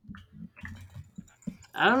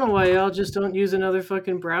 I don't know why y'all just don't use another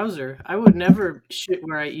fucking browser. I would never shit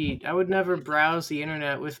where I eat. I would never browse the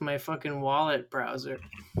internet with my fucking wallet browser.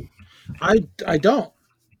 I don't.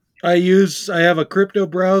 I have a crypto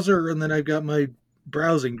browser and then I've got my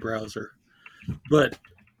browsing browser. But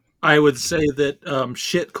I would say that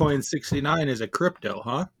shitcoin69 is a crypto,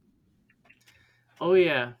 huh? Oh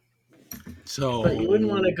yeah. So But you wouldn't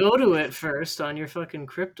want to go to it first on your fucking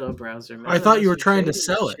crypto browser, man. I thought you were unless trying to trading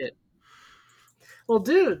sell that it. shit. Well,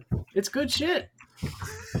 dude, it's good shit.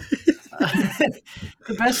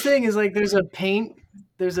 The best thing is like there's a paint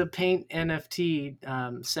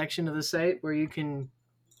NFT section of the site where you can.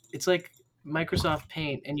 It's like Microsoft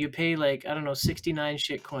Paint, and you pay like I don't know 69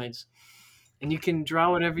 shit coins, and you can draw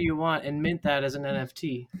whatever you want and mint that as an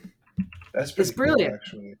NFT. That's pretty It's brilliant. cool,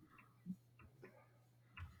 actually.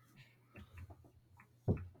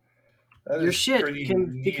 That Your is shit pretty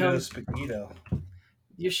can become. neato-spaghetti.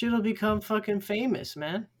 Your shit will become fucking famous,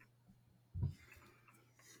 man.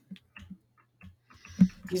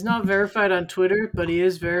 He's not verified on Twitter, but he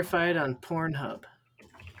is verified on Pornhub.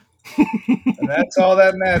 And that's all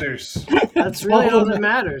that matters. That's really all that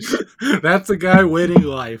matters. That's a guy winning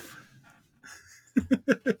life.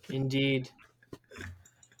 Indeed.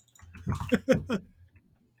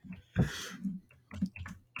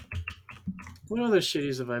 What other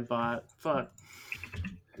shitties have I bought? Fuck.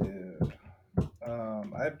 Dude.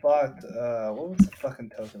 I bought, what was the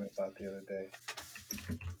fucking token I bought the other day?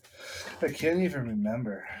 I can't even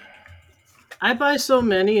remember. I buy so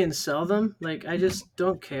many and sell them. Like, I just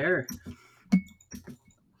don't care.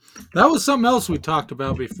 That was something else we talked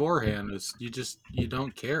about beforehand. Is you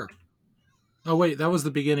don't care. Oh wait, that was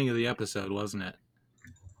the beginning of the episode, wasn't it?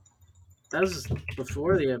 That was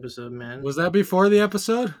before the episode, man. Was that before the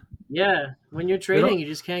episode? Yeah. When you're trading, you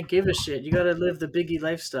just can't give a shit. You gotta live the Biggie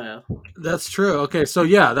lifestyle. That's true. Okay, so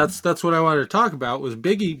yeah, that's what I wanted to talk about. Was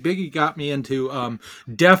Biggie got me into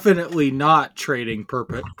definitely not trading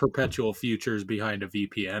perpetual futures behind a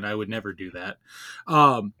VPN. I would never do that. You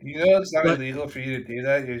know it's not illegal for you to do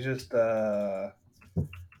that. You're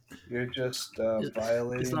just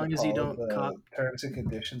violating as long as you all don't of the terms and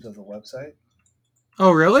conditions of the website.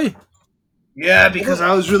 Oh really? Yeah, because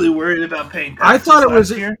I was really worried about paying taxes I thought it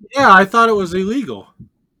was year. yeah. I thought it was illegal.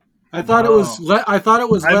 I thought it was. I thought it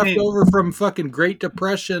was left over from fucking Great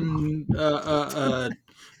Depression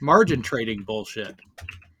margin trading bullshit.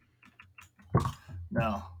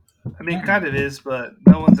 No, I mean kind of is, but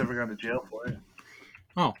no one's ever gone to jail for it.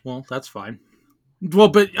 Oh well, that's fine. Well,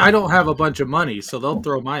 but I don't have a bunch of money, so they'll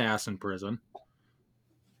throw my ass in prison.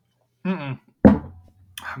 I'm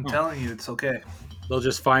telling you, it's okay. They'll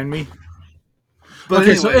just fine me. But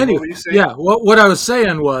okay, anyway, so anyway, what were you saying? yeah, what I was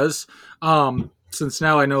saying was, since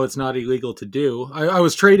now I know it's not illegal to do, I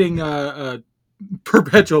was trading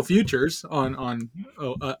perpetual futures on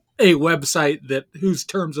a website whose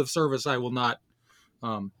terms of service I will not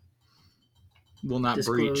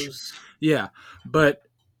breach. Yeah, but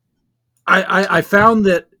I found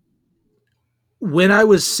that when I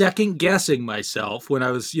was second guessing myself, when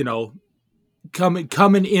I was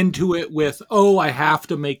coming into it with, oh, I have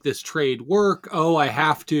to make this trade work. Oh, I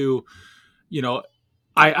have to,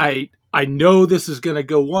 I I know this is going to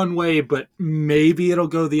go one way, but maybe it'll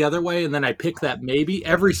go the other way. And then I pick that maybe.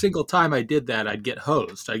 Every single time I did that, I'd get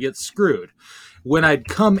hosed. I get screwed. When I'd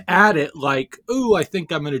come at it like, ooh, I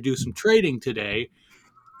think I'm going to do some trading today,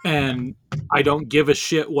 and I don't give a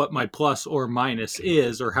shit what my plus or minus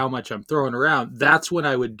is or how much I'm throwing around, that's when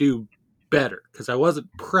I would do better because I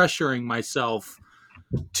wasn't pressuring myself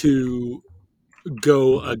to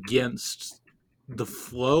go against the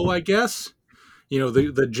flow, I guess,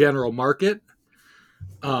 the general market.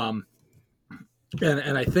 Um,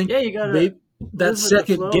 and I think Yeah, you gotta maybe that live with the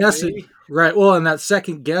second flow, guessing, baby. right? Well, and that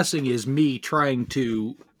second guessing is me trying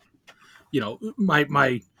to,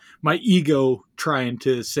 my ego trying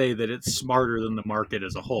to say that it's smarter than the market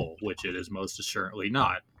as a whole, which it is most assuredly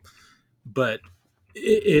not. But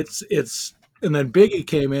it's and then Biggie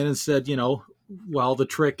came in and said, well, the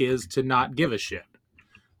trick is to not give a shit.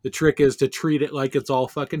 The trick is to treat it like it's all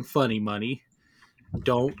fucking funny money.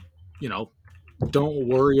 Don't, you know, don't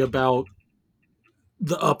worry about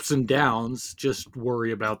the ups and downs, just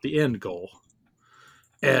worry about the end goal.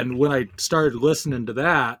 And when I started listening to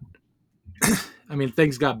that, I mean,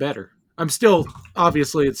 things got better. I'm still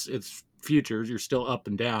obviously it's futures, you're still up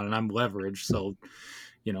and down, and I'm leveraged, so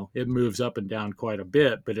it moves up and down quite a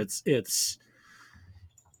bit, but it's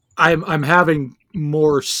I'm having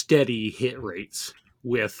more steady hit rates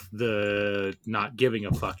with the not giving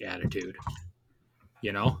a fuck attitude,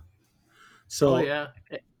 you know? Oh So yeah.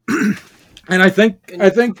 and I think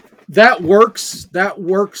And that works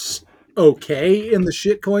okay in the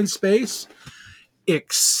shitcoin space,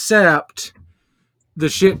 except the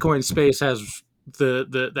shitcoin space has the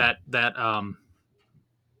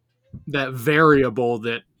that variable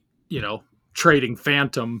that trading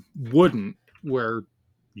phantom wouldn't, where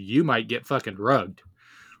you might get fucking rugged,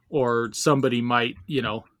 or somebody might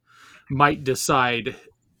decide,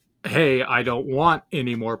 hey, I don't want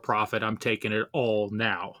any more profit, I'm taking it all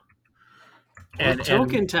now. or And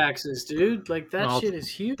token taxes, dude. Like that well, shit is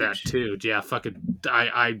that huge. too, yeah, fucking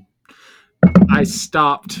I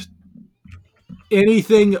stopped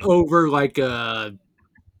anything over like a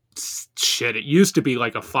shit, it used to be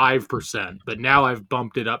like a 5%, but now I've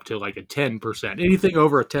bumped it up to like a 10%. Anything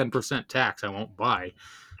over a 10% tax I won't buy,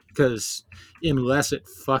 because unless it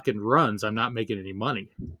fucking runs, I'm not making any money.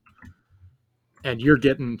 And you're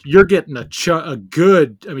getting a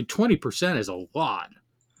good, I mean, 20% is a lot.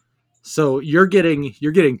 So you're getting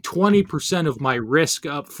 20% of my risk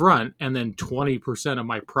up front and then 20% of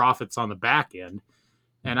my profits on the back end,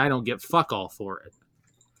 and I don't get fuck all for it.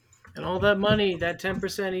 And all that money, that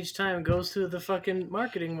 10% each time, goes to the fucking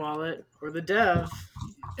marketing wallet or the dev.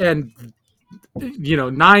 And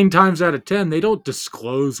 9 times out of 10 they don't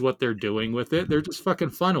disclose what they're doing with it. They're just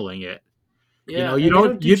fucking funneling it. Yeah, You and they don't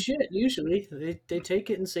don't do you shit usually. They take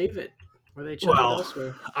it and save it, or they chuck it well,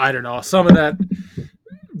 elsewhere. I don't know, some of that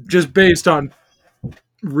just based on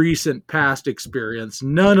recent past experience.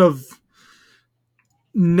 None of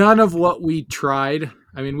what we tried,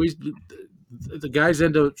 I mean, the guys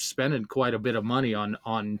end up spending quite a bit of money on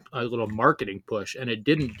a little marketing push, and it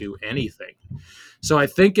didn't do anything. So I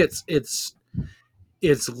think it's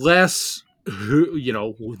less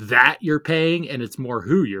who that you're paying, and it's more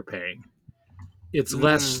who you're paying. It's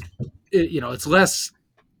less, it's less.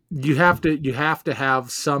 You have to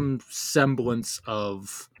have some semblance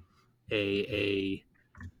of a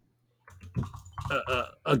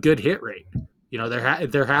a good hit rate.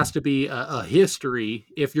 There has to be a history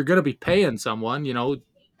if you're going to be paying someone.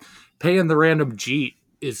 Paying the random Jeet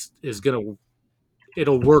is gonna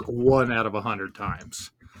it'll work 1 out of 100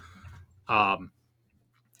 times. Um,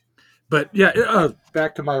 but yeah,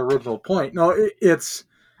 back to my original point. No, it's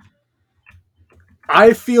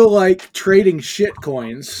I feel like trading shit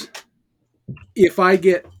coins. If I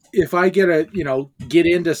get get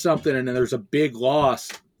into something and then there's a big loss,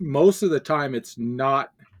 most of the time it's not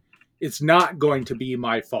going to be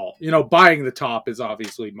my fault. Buying the top is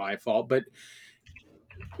obviously my fault, but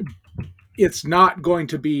it's not going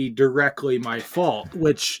to be directly my fault,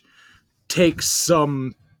 which takes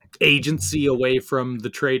some agency away from the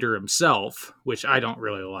trader himself, which I don't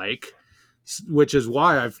really like. Which is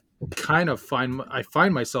why I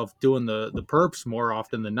find myself doing the perps more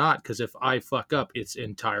often than not, because if I fuck up, it's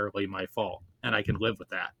entirely my fault, and I can live with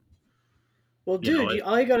that. Well, You know dude, it.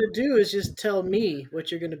 all you gotta do is just tell me what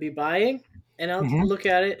you're gonna be buying, and I'll Mm-hmm. look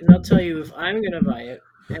at it and I'll tell you if I'm gonna buy it.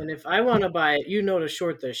 And if I want to buy it, you know to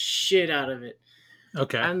short the shit out of it.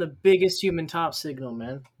 Okay, I'm the biggest human top signal,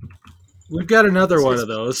 man. we've got another It's one it's of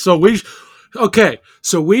those. So we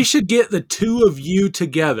should get the two of you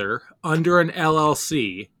together under an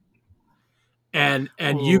LLC, and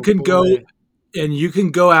oh boy. you can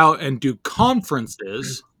go out and do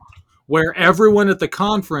conferences where everyone at the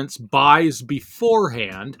conference buys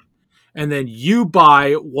beforehand, and then you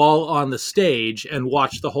buy while on the stage and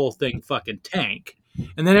watch the whole thing fucking tank.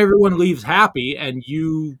 And then everyone leaves happy and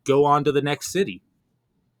you go on to the next city.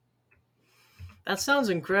 That sounds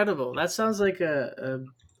incredible. That sounds like a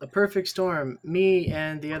perfect storm. Me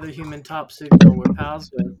and the other human top signal we're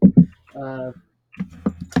pals with.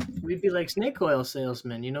 We'd be like snake oil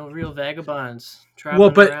salesmen, real vagabonds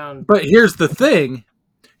Well, traveling around. but here's the thing.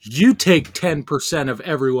 You take 10% of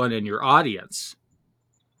everyone in your audience.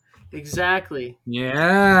 Exactly.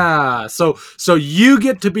 Yeah. So you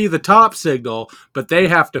get to be the top signal, but they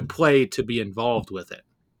have to play to be involved with it.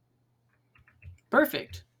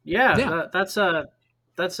 Perfect. Yeah. Yeah. That's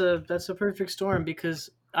a perfect storm because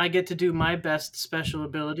I get to do my best special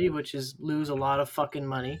ability, which is lose a lot of fucking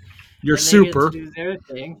money. Your and super. They get to do their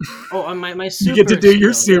thing. Oh, my super. You get to do skill,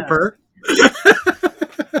 your super. Yeah.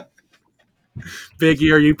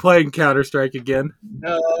 Biggie, are you playing Counter-Strike again?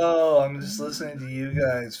 No, I'm just listening to you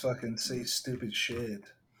guys fucking say stupid shit.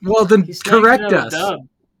 Well, then correct us.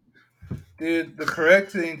 Dude, the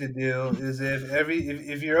correct thing to do is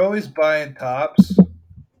if you're always buying tops,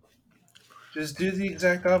 just do the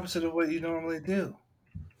exact opposite of what you normally do.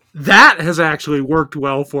 That has actually worked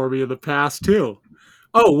well for me in the past, too.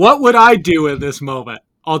 Oh, what would I do in this moment?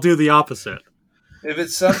 I'll do the opposite. If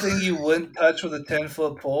it's something you wouldn't touch with a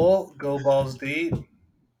 10-foot pole, go balls deep.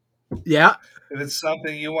 Yeah. If it's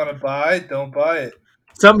something you want to buy, don't buy it.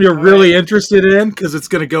 Something you're really interested in because it's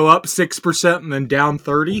going to go up 6% and then down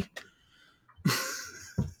 30%.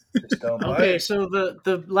 Just don't buy Okay, it. so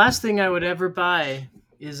the last thing I would ever buy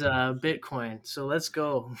is Bitcoin. So let's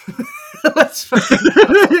go. Let's fucking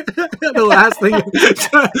go. The last thing,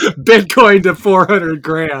 Bitcoin to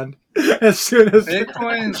 $400,000. As soon as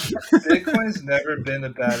Bitcoin's never been a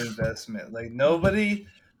bad investment. Like nobody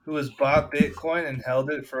who has bought Bitcoin and held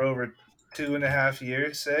it for over 2.5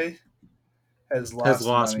 years, say, has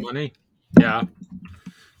lost money. Yeah,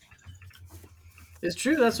 it's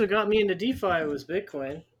true. That's what got me into DeFi was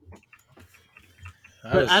Bitcoin.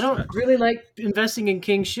 But I don't really like investing in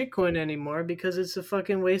King Shitcoin anymore because it's a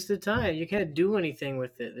fucking waste of time. You can't do anything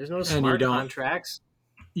with it. There's no smart contracts.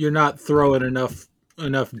 You're not throwing enough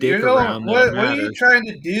dick around. What are you trying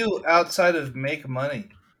to do outside of make money?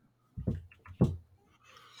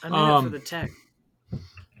 I'm in it for the tech.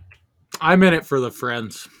 I'm in it for the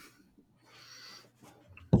friends.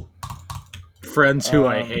 Friends who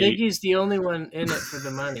I hate. Biggie's the only one in it for the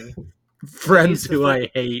money. Friends who I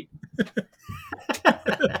hate.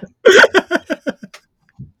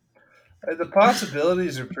 The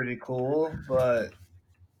possibilities are pretty cool, but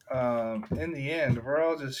in the end, we're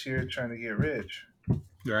all just here trying to get rich.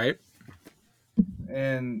 Right.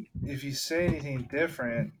 And if you say anything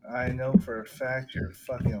different, I know for a fact you're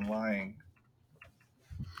fucking lying.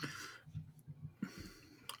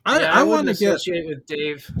 I wouldn't associate with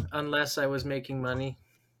Dave unless I was making money.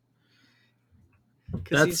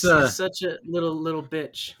 Because he's such a little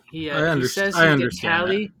bitch. He says he did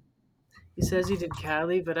Cali. He says he did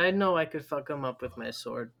Cali, but I know I could fuck him up with my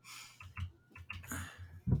sword.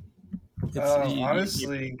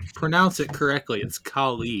 Honestly, you pronounce it correctly. It's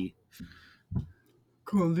Kali.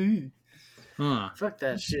 Kali. Huh. Fuck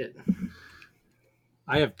that shit.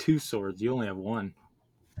 I have 2 swords. You only have 1.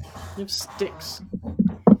 You have sticks.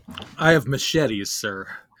 I have machetes, sir.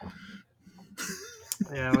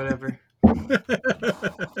 Yeah, whatever.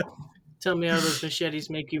 Tell me how those machetes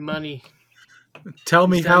make you money. Tell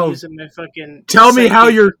me how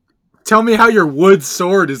your wood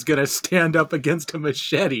sword is gonna stand up against a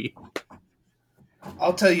machete.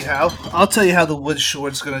 I'll tell you how. I'll tell you how the wood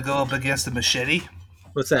sword's gonna go up against a machete.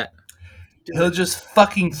 What's that? He'll just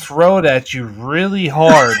fucking throw it at you really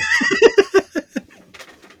hard.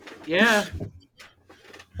 Yeah.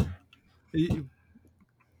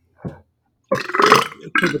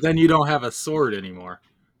 But then you don't have a sword anymore.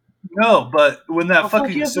 No, but when that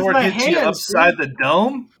fucking sword hits you upside the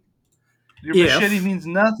dome, your machete means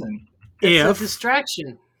nothing. It's a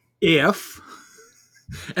distraction.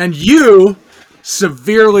 And you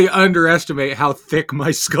severely underestimate how thick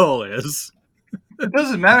my skull is. It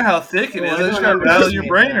doesn't matter how thick it is. I just gotta rattle your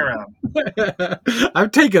brain around.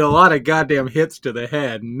 I've taken a lot of goddamn hits to the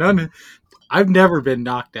head. I've never been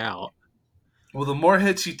knocked out. Well, the more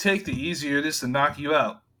hits you take, the easier it is to knock you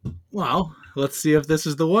out. Well, let's see if this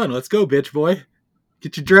is the one. Let's go, bitch boy.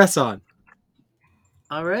 Get your dress on.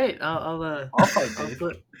 All right, I'll fight, Dave.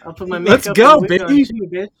 I'll put my makeup. Let's go, baby.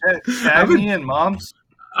 Tag me in, moms.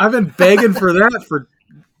 I've been begging for that for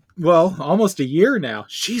almost a year now.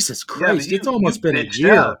 Jesus Christ, it's almost been a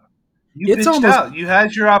year. You it's pitched almost. out. You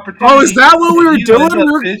had your opportunity. Oh, is that what we were you doing? ended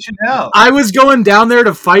up pitching out. I was going down there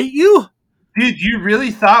to fight you? Dude, you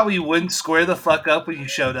really thought we wouldn't square the fuck up when you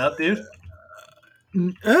showed up, dude?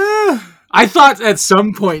 I thought at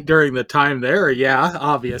some point during the time there, yeah,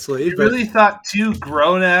 obviously. You but really thought two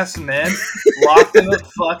grown-ass men locked in a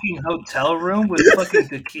fucking hotel room with fucking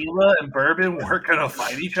tequila and bourbon weren't going to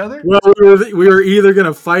fight each other? Well, we were either going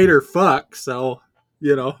to fight or fuck, so,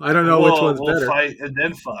 I don't know which one's we'll better. fight and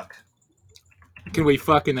then fuck. Can we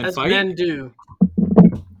fuck and then As fight? men do.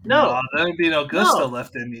 No, No. there would be no gusto No.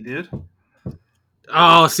 left in me, dude.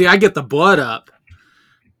 Oh, see, I get the blood up.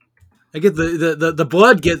 I get the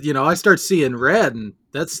blood I start seeing red, and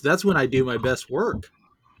that's when I do my best work.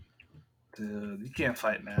 Dude, you can't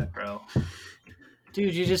fight Matt, bro.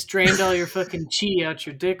 Dude, you just drained all your fucking chi out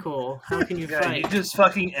your dick hole. How can you Yeah, fight? you just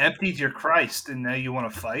fucking emptied your Christ, and now you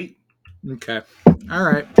want to fight? Okay. All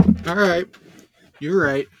right. You're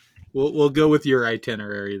right. We'll go with your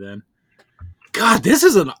itinerary then. God, this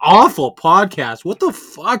is an awful podcast. What the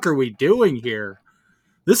fuck are we doing here?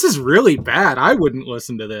 This is really bad. I wouldn't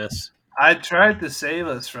listen to this. I tried to save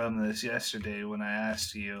us from this yesterday when I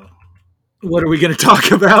asked you. What are we going to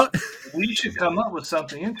talk about? We should come up with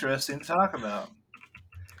something interesting to talk about.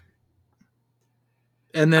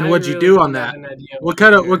 And then I what'd you really do don't on have that? an idea What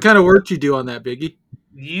kind of work did you do on that, Biggie?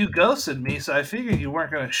 You ghosted me, so I figured you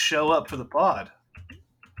weren't going to show up for the pod.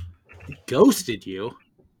 Ghosted you?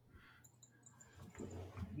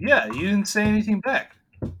 Yeah, you didn't say anything back.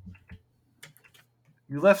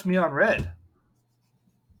 You left me on red.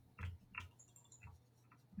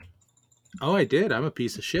 Oh, I did. I'm a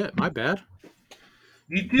piece of shit. My bad.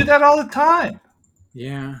 You do that all the time.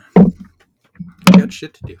 Yeah. I got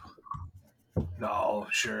shit to do. No,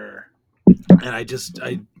 sure. And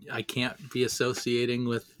I can't be associating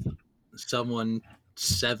with someone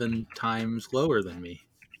 7 times lower than me.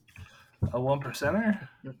 A 1%er?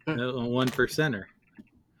 A 1%er.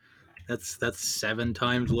 That's 7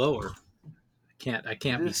 times lower. I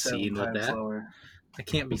can't It be is 7 seen with times that. lower. I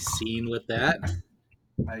can't be seen with that.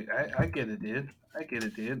 I get it, dude. I get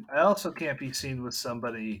it, dude. I also can't be seen with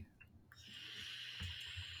somebody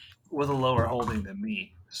with a lower holding than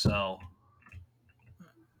me. So,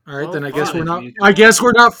 All right, Well, then I guess fine. we're not. I guess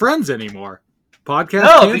we're not friends anymore. Podcast.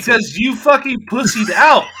 no, canceled. because you fucking pussied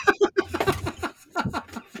out.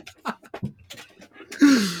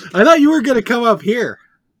 I thought you were gonna come up here.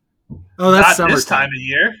 Oh, that's Not this summertime. time of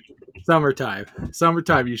year.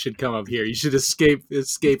 Summertime. You should come up here. You should escape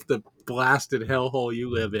the blasted hellhole you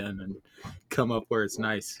live in and come up where it's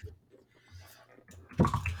nice.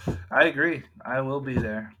 I agree. I will be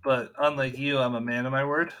there. But unlike you, I'm a man of my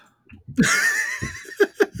word.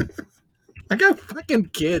 I got fucking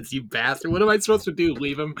kids, you bastard. What am I supposed to do?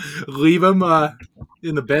 Leave them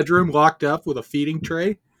in the bedroom locked up with a feeding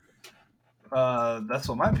tray? That's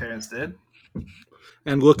what my parents did.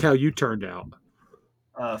 And look how you turned out.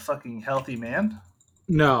 Fucking healthy man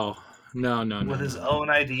No. with his own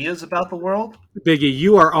ideas about the world. Biggie,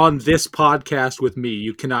 you are on this podcast with me.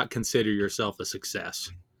 You cannot consider yourself a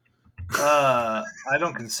success. I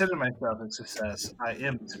don't consider myself a success. I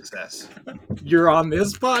am a success. You're on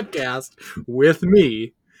this podcast with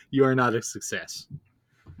me. You are not a success.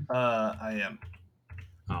 I am.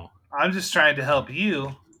 Oh. I'm just trying to help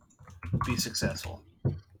you be successful.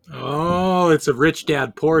 Oh, it's a rich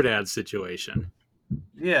dad, poor dad situation.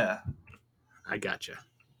 Yeah. I gotcha.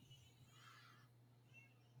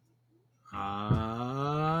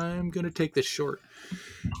 I'm going to take this short.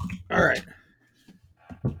 All right.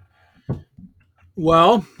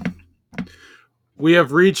 Well, we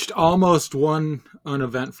have reached almost one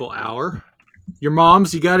uneventful hour. Your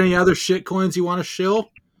moms, you got any other shit coins you want to shill?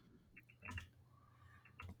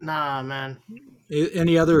 Nah, man.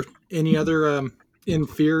 Any other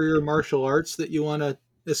inferior martial arts that you want to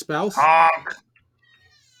espouse? Honk.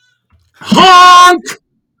 Honk!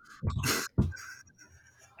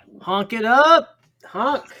 Honk it up!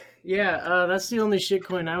 Honk! Yeah, that's the only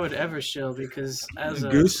shitcoin I would ever shill because as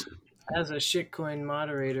Goose? a shitcoin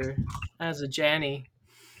moderator, as a Janny,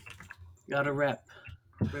 gotta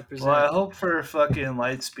represent. Well, I hope for fucking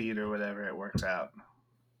Lightspeed or whatever it works out.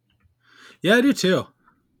 Yeah, I do too.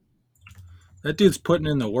 That dude's putting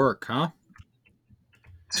in the work, huh?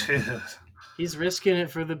 Dude, He's risking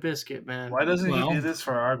it for the biscuit, man. why doesn't Well. he do this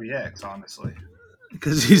for RBX, honestly?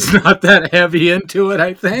 Because he's not that heavy into it,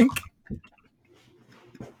 I think.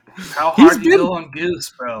 How He's hard do you been- go on Goose,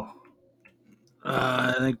 bro?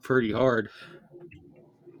 I think pretty hard.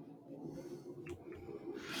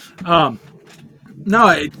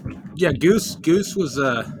 Goose was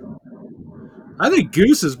I think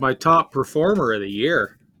Goose is my top performer of the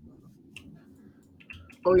year.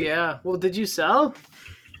 Oh yeah. Well, did you sell?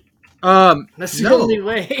 That's the No, only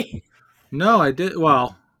way. no, I did.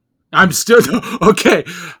 Well, I'm still okay.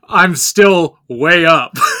 I'm still way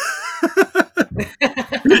up.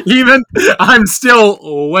 Even I'm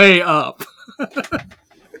still way up.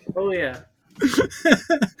 Oh yeah.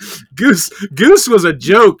 Goose was a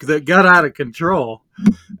joke that got out of control.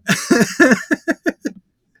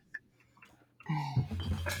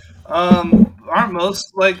 Aren't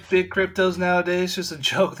most like big cryptos nowadays just a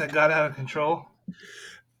joke that got out of control?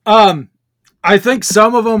 Um, I think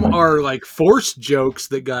some of them are like forced jokes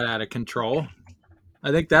that got out of control.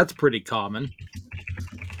 I think that's pretty common.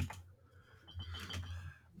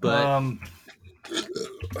 But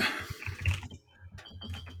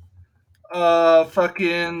Um,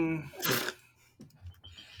 fucking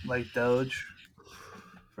like Doge,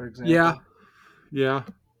 for yeah, example. yeah.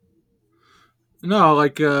 No,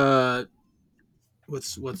 like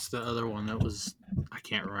what's the other one that was I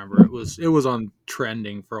can't remember. It was on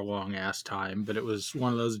trending for a long ass time, but it was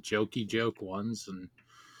one of those jokey joke ones and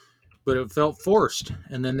but it felt forced.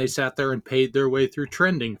 And then they sat there and paid their way through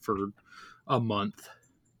trending for a month,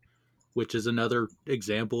 which is another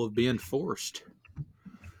example of being forced.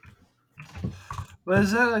 But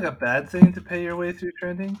is that like a bad thing to pay your way through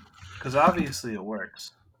trending? Because obviously it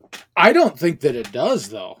works. I don't think that it does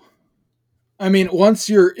though. I mean, once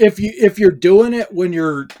you're if you're doing it when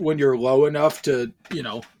you're low enough to,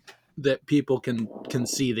 that people can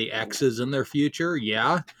see the X's in their future,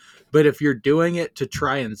 yeah. But if you're doing it to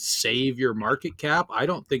try and save your market cap, I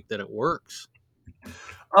don't think that it works.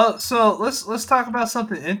 Oh, so let's talk about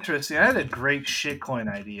something interesting. I had a great shitcoin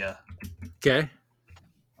idea. Okay.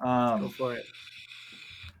 Go Um, for it.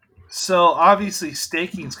 so obviously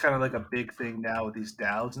staking is kind of like a big thing now with these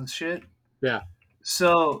DAOs and shit. Yeah.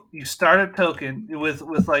 So you start a token with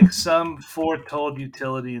like some foretold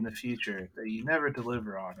utility in the future that you never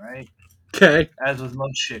deliver on, right? Okay. As with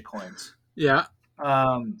most shitcoins. Yeah.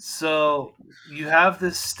 So you have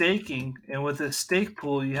this staking, and with this stake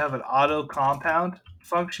pool, you have an auto compound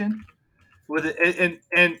function with it,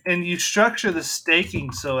 and you structure the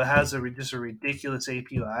staking so it has just a ridiculous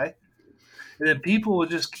API, and then people will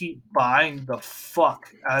just keep buying the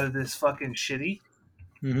fuck out of this fucking shitty.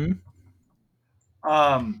 Mm-hmm.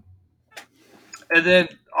 Um, and then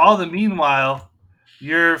all the meanwhile,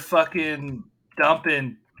 you're fucking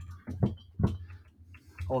dumping.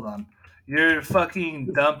 Hold on, you're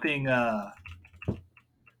fucking dumping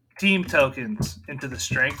team tokens into the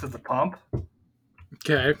strength of the pump.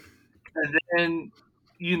 Okay. And then,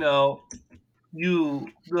 you know,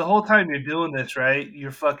 the whole time you're doing this, right?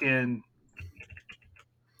 You're fucking.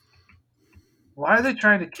 Why are they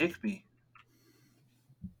trying to kick me?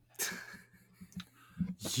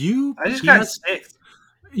 You I just got piece. kicked.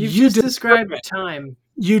 You've You just deserve described it. time.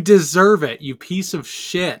 You deserve it. You piece of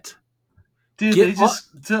shit. Dude, Get they just.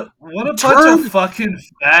 What a bunch Turn- of fucking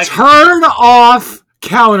faggots. Turn off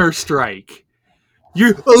Counter Strike.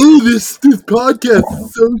 This podcast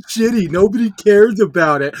is so shitty. Nobody cares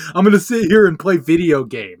about it. I'm gonna sit here and play video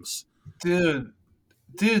games. Dude,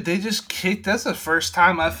 they just kicked. That's the first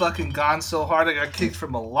time I fucking gone so hard I got kicked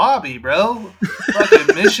from a lobby, bro.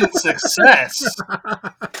 Fucking mission success.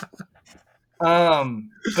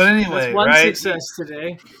 But anyway, That's one right? success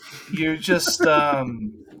today. You're just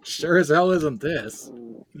Sure as hell isn't this.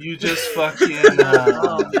 you just fucking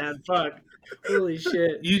Oh man, fuck. Holy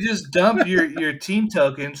shit. you just dump your team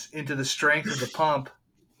tokens into the strength of the pump,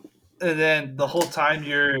 and then the whole time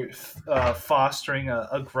you're fostering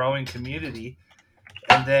a growing community,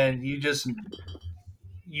 and then you just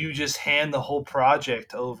hand the whole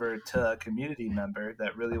project over to a community member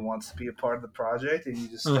that really wants to be a part of the project, and you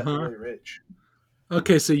just step away rich.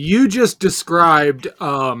 Okay, so you just described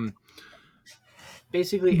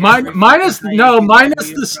Basically, minus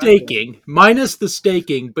the staking. Minus the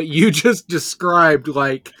staking, but you just described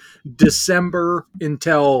like December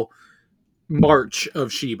until March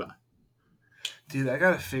of Shiba. Dude, I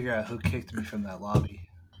gotta figure out who kicked me from that lobby.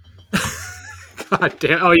 God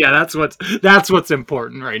damn. Oh yeah, that's what's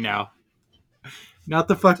important right now. Not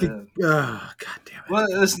the fucking. Oh, God damn it. Well,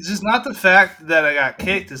 it's just not the fact that I got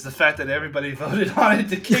kicked; it's the fact that everybody voted on it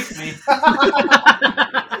to kick me.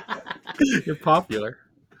 You're popular.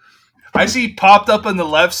 I see popped up in the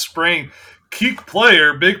left spring. Kick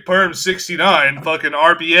player, Big Perm 69, fucking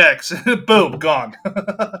RBX. Boom, gone.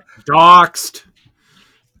 Doxed.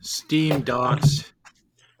 Steam doxed.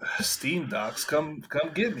 Steam docs, come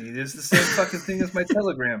get me. It's the same fucking thing as my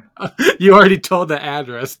Telegram. You already told the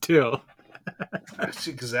address too.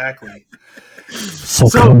 Exactly. So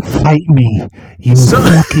come fight me, you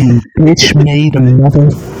fucking bitch-made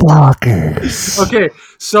motherfuckers. Okay,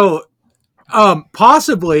 so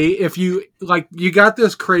Possibly if you like, you got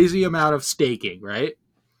this crazy amount of staking, right?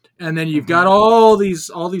 And then you've got all these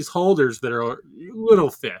holders that are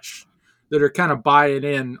little fish that are kind of buying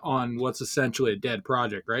in on what's essentially a dead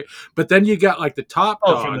project, right? But then you got like the top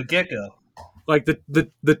Oh, from the dog, get-go. like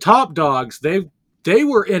the top dogs, they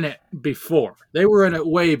were in it before. They were in it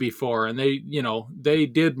way before, and they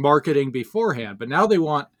did marketing beforehand. But now they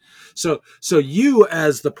want, so you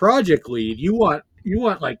as the project lead, you want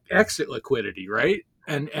like exit liquidity, right?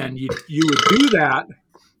 And you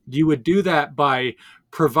would do that by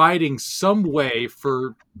providing some way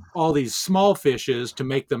for all these small fishes to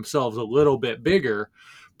make themselves a little bit bigger,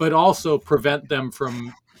 but also prevent them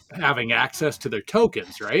from having access to their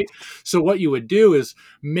tokens, right? So what you would do is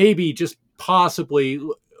maybe just possibly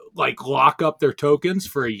like lock up their tokens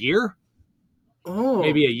for a year, Oh,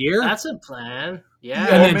 maybe a year, that's a plan. and Yeah. Or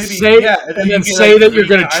then maybe, say yeah, and then and you then get say like that you're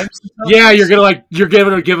 3 gonna times the yeah, tokens. you're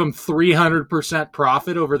going to give them 300%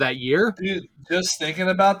 profit over that year. Dude, just thinking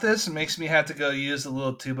about this makes me have to go use the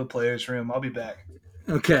little tuba player's room. I'll be back.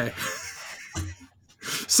 Okay.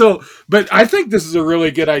 So, but I think this is a really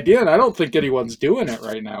good idea, and I don't think anyone's doing it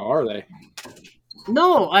right now, are they?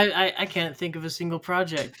 No, I can't think of a single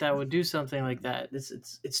project that would do something like that.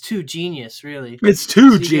 It's too genius, really. It's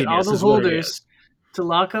too So you get all genius, the is what it holders is. to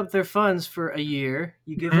lock up their funds for a year.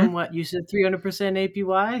 You give Mhm. them what you said, 300%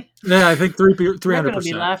 APY. Yeah, I think three They're hundred going to be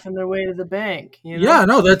percent. laughing their way to the bank. Yeah,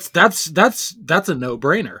 no, that's a no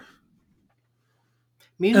brainer.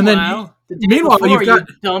 And then, Meanwhile, the day meanwhile, before, you've got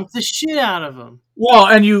you dump the shit out of them,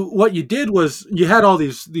 and what you did was you had all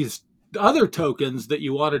these other tokens that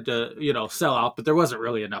you wanted to sell out, but there wasn't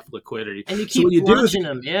really enough liquidity. and you So keep what you do is launching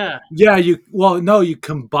them. Yeah. you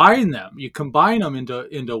combine them. You combine them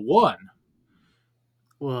into one.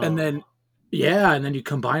 And Whoa. then and then you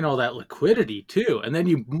combine all that liquidity too, and then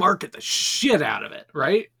you market the shit out of it,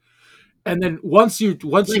 right? And then once you're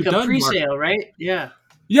Like a done pre-sale, right? Yeah.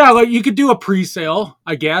 yeah, like you could do a pre-sale,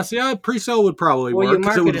 I guess. Yeah, pre-sale would probably Well, you work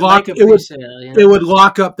because market it like a pre-sale, it would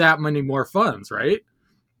lock up that many more funds, right?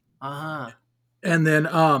 Uh-huh. And then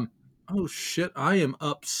oh shit, I am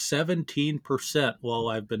up 17% while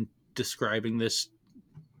I've been describing this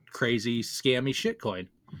crazy scammy shitcoin.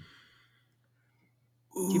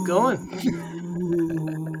 Keep going.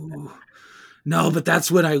 Ooh. No, but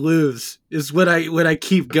that's when I lose. Is when I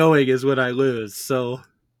keep going is when I lose. So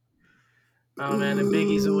Oh, man, and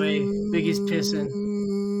Biggie's away. Biggie's pissing.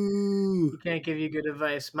 He can't give you good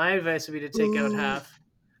advice. My advice would be to take out half.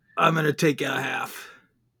 I'm gonna take out half.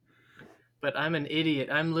 But I'm an idiot.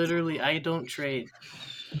 I don't trade.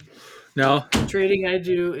 No, The trading I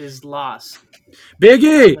do is loss. I'm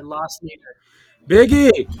Biggie, a loss leader.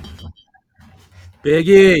 Biggie,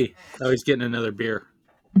 Biggie. Oh, he's getting another beer.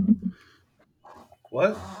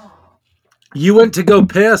 What? You went to go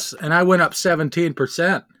piss, and I went up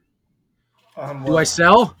 17%. On Do I what?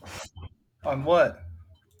 sell? On what?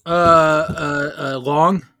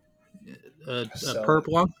 Long, a Sell perp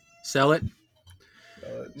it. long. Sell it.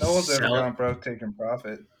 No one's ever Sell it. gone broke taking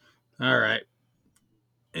profit. All right.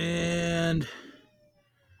 And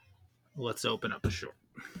let's open up a short.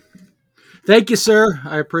 Thank you, sir.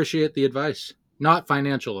 I appreciate the advice. Not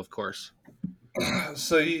financial, of course.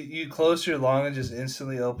 So you closed your long and just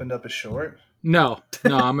instantly opened up a short? No.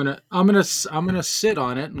 I'm gonna sit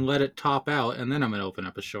on it and let it top out, and then I'm gonna open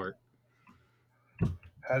up a short.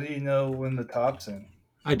 How do you know when the top's in?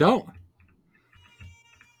 I don't.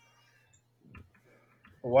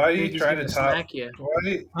 Why are you Biggie's trying gonna to top? smack you.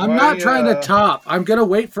 I'm not trying to top. I'm gonna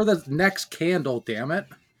wait for the next candle. Damn it!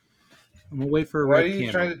 I'm gonna wait for a Why are red you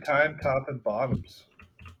candle. trying to time top and bottoms?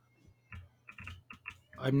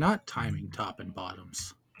 I'm not timing top and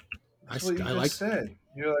bottoms. That's what you I just said.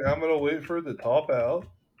 You're like, I'm gonna wait for the top out.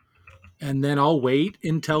 and then I'll wait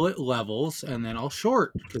until it levels, and then I'll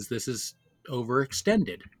short because this is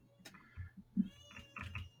overextended.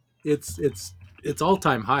 It's all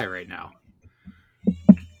time high right now.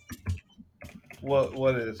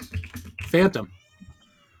 What is? Phantom.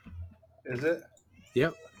 Is it?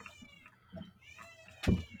 Yep.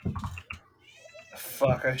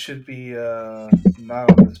 Fuck, I should be not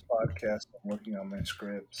on this podcast. I'm working on my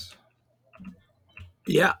scripts.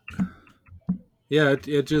 Yeah. Yeah.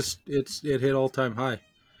 It hit all time high.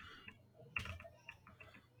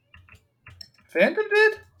 Phantom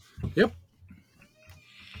did? Yep.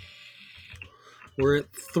 We're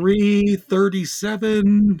at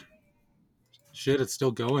 337. Shit, it's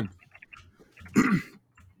still going.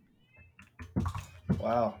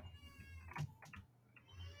 Wow.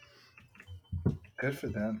 Good for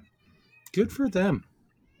them. Good for them.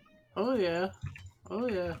 Oh yeah. Oh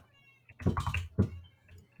yeah.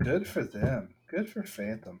 Good for them. Good for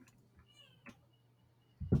Phantom.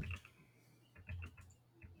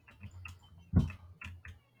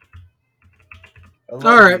 I love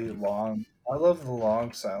All right. I love the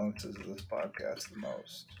long silences of this podcast the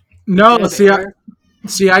most. No, Dead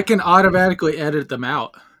see, air. I can automatically edit them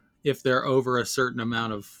out if they're over a certain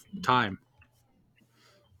amount of time.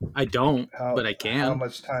 I don't, but I How can.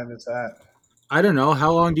 much time is that? I don't know.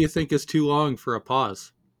 How long do you think is too long for a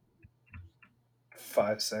pause?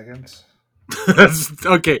 5 seconds.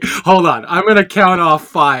 Okay, hold on. I'm gonna count off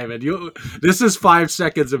 5, and you. This is 5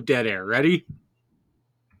 seconds of dead air. Ready?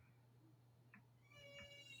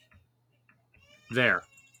 There.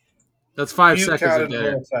 That's 5 You seconds of counted a dead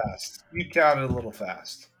air. little fast. You counted a little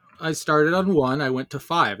fast. I started on 1. I went to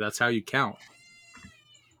 5. That's how you count.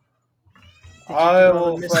 Did you I do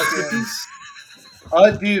all will the fucking.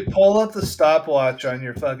 Mississippis? Dude, pull up the stopwatch on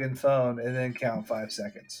your fucking phone and then count 5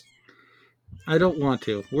 seconds. I don't want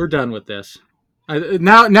to. We're done with this.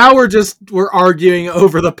 Now we're arguing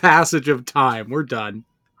over the passage of time. We're done.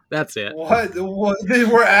 That's it. What?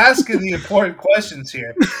 We're asking the important questions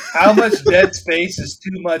here. How much dead space is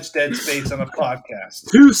too much dead space on a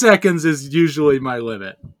podcast? 2 seconds is usually my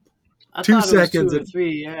limit. I 2 thought it was seconds. 2 or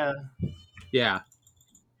 3. Yeah. Yeah.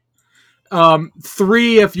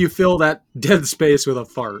 3 if you fill that dead space with a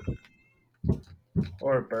fart.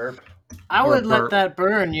 Or a burp. I Or would let burp. that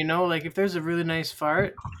burn. Like if there's a really nice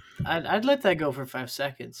fart, I'd let that go for 5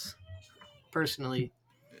 seconds. Personally.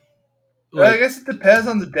 Well, I Like, guess it depends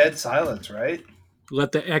on the dead silence, right?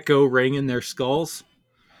 let the echo ring in their skulls.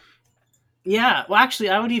 Yeah. Well, actually,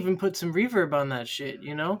 I would even put some reverb on that shit.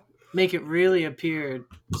 Make it really appear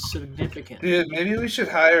significant. Dude, maybe we should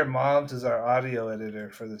hire Moms as our audio editor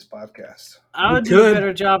for this podcast. I would do a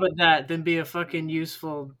better job at that than be a fucking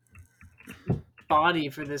useful body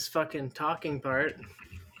for this fucking talking part.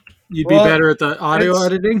 You'd be better at the audio it's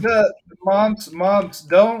editing? The moms,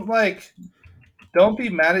 don't be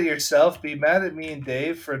mad at yourself. Be mad at me and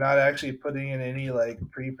Dave for not actually putting in any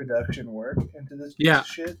pre-production work into this piece of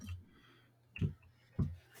shit.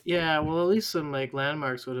 Yeah, well, at least some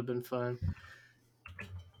landmarks would have been fun.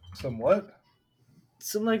 Some what?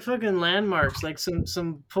 Some fucking landmarks,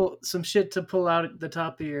 some shit to pull out at the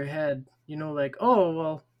top of your head. Oh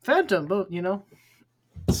well, Phantom, but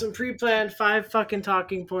some pre-planned 5 fucking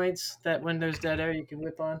talking points that when there's dead air you can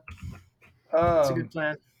whip on. It's a good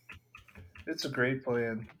plan. It's a great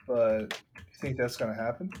plan, but you think that's gonna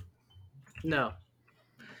happen? No.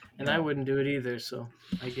 And I wouldn't do it either, so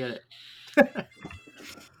I get it.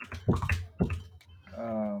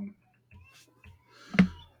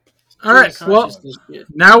 All right. Well,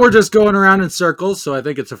 now we're just going around in circles, so I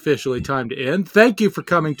think it's officially time to end. Thank you for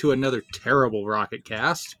coming to another terrible Rocket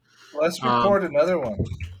Cast. Let's record another one.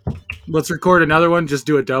 Let's record another one. Just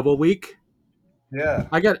do a double week. Yeah.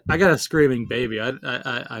 I got a screaming baby.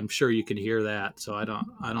 I'm sure you can hear that. So I don't.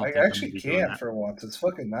 I actually can't for once. It's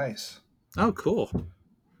fucking nice. Oh, cool.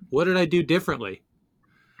 What did I do differently?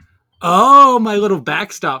 Oh, my little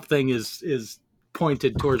backstop thing is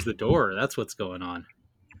pointed towards the door. That's what's going on.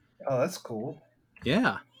 Oh, that's cool.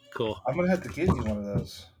 Yeah, cool. I'm gonna have to get you one of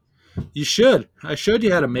those. You should. I showed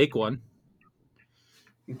you how to make one.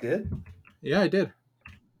 You did? Yeah, I did.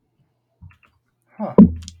 Huh.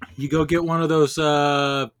 You go get one of those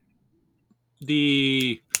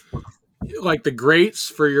the grates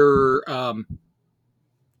for your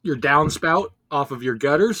downspout off of your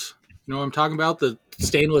gutters. You know what I'm talking about? The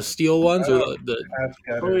stainless steel ones or the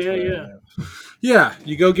Oh yeah. Yeah,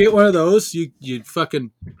 you go get one of those. You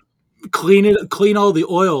fucking clean all the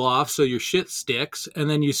oil off so your shit sticks, and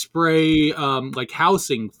then you spray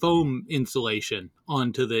housing foam insulation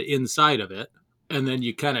onto the inside of it, and then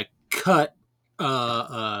you kind of cut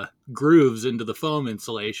grooves into the foam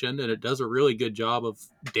insulation, and it does a really good job of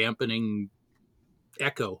dampening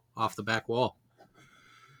echo off the back wall.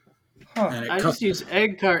 Huh. I just use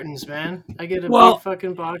egg cartons, man. I get a big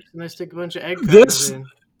fucking box and I stick a bunch of egg cartons in.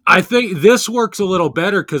 I think this works a little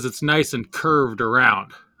better because it's nice and curved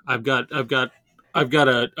around. I've got a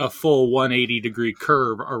full 180 degree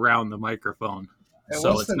curve around the microphone. And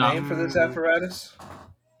so what's the name for this apparatus?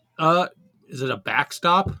 Is it a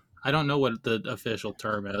backstop? I don't know what the official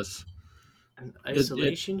term is. An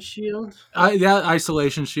isolation shield? Yeah,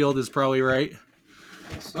 isolation shield is probably right.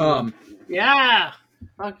 Yeah.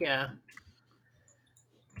 Fuck yeah.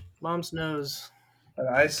 Mom's nose. An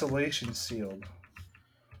isolation shield.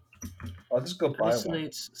 I'll just go buy one.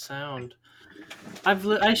 Isolates sound.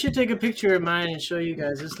 I should take a picture of mine and show you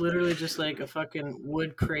guys. It's literally just like a fucking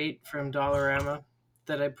wood crate from Dollarama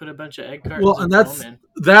that I put a bunch of egg cartons in.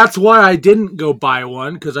 That's why I didn't go buy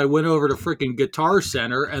one, because I went over to freaking Guitar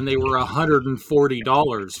Center and they were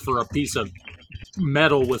 $140 for a piece of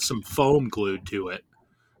metal with some foam glued to it.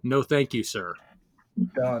 No, thank you, sir.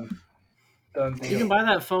 Done. Done You can deal. buy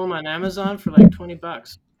that foam on Amazon for like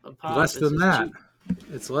 $20 a pop. Less than It's that. cheap.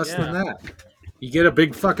 It's less than Yeah. that. You get a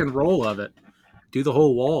big fucking roll of it. Do the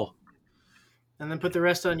whole wall. And then put the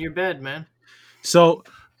rest on your bed, man. So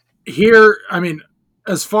here, I mean,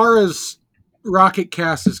 as far as Rocket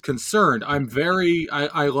Cast is concerned, I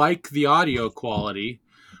like the audio quality.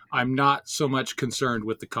 I'm not so much concerned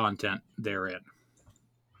with the content therein.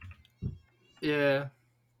 Yeah.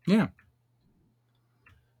 Yeah.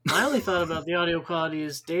 My only thought about the audio quality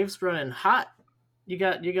is Dave's running hot. You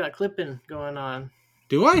got clipping going on.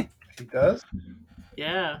 Do I? He does?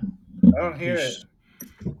 Yeah. I don't hear it.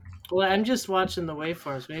 Well, I'm just watching the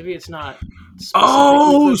waveforms. Maybe it's not specifically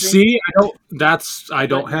Oh, clipping. see, I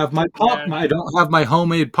don't But have my pop. yeah. I don't have my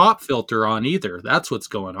homemade pop filter on either. That's what's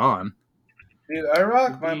going on. Dude, I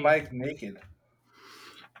rock Could my be. mic naked.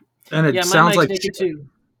 And it Yeah, my sounds mic's like naked too.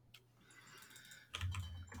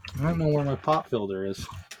 I don't know where my pop filter is.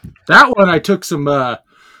 That one I took some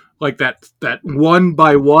like that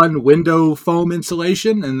 1x1 window foam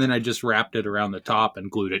insulation, and then I just wrapped it around the top and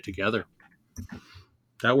glued it together.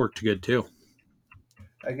 That worked good too.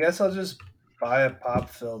 I guess I'll just buy a pop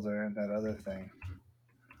filter and that other thing.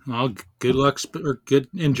 Well, good luck or good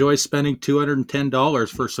enjoy spending $210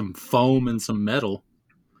 for some foam and some metal.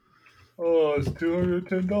 Oh, it's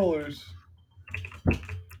 $210.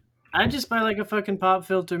 I just buy like a fucking pop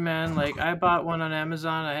filter, man. Like I bought one on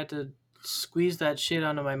Amazon. I had to squeeze that shit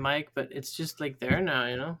onto my mic, but it's just like there now,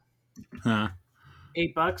 you know. Huh.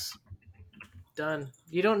 $8. Done.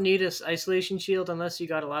 You don't need a isolation shield unless you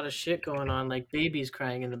got a lot of shit going on, like babies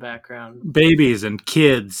crying in the background. Babies and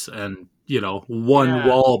kids and one Yeah.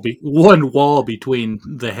 wall between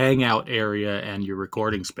the hangout area and your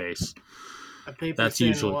recording space. A paper That's thin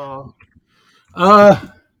usually wall.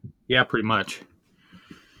 yeah, pretty much.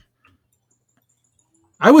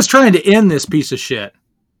 I was trying to end this piece of shit.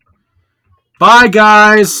 Bye,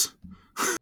 guys.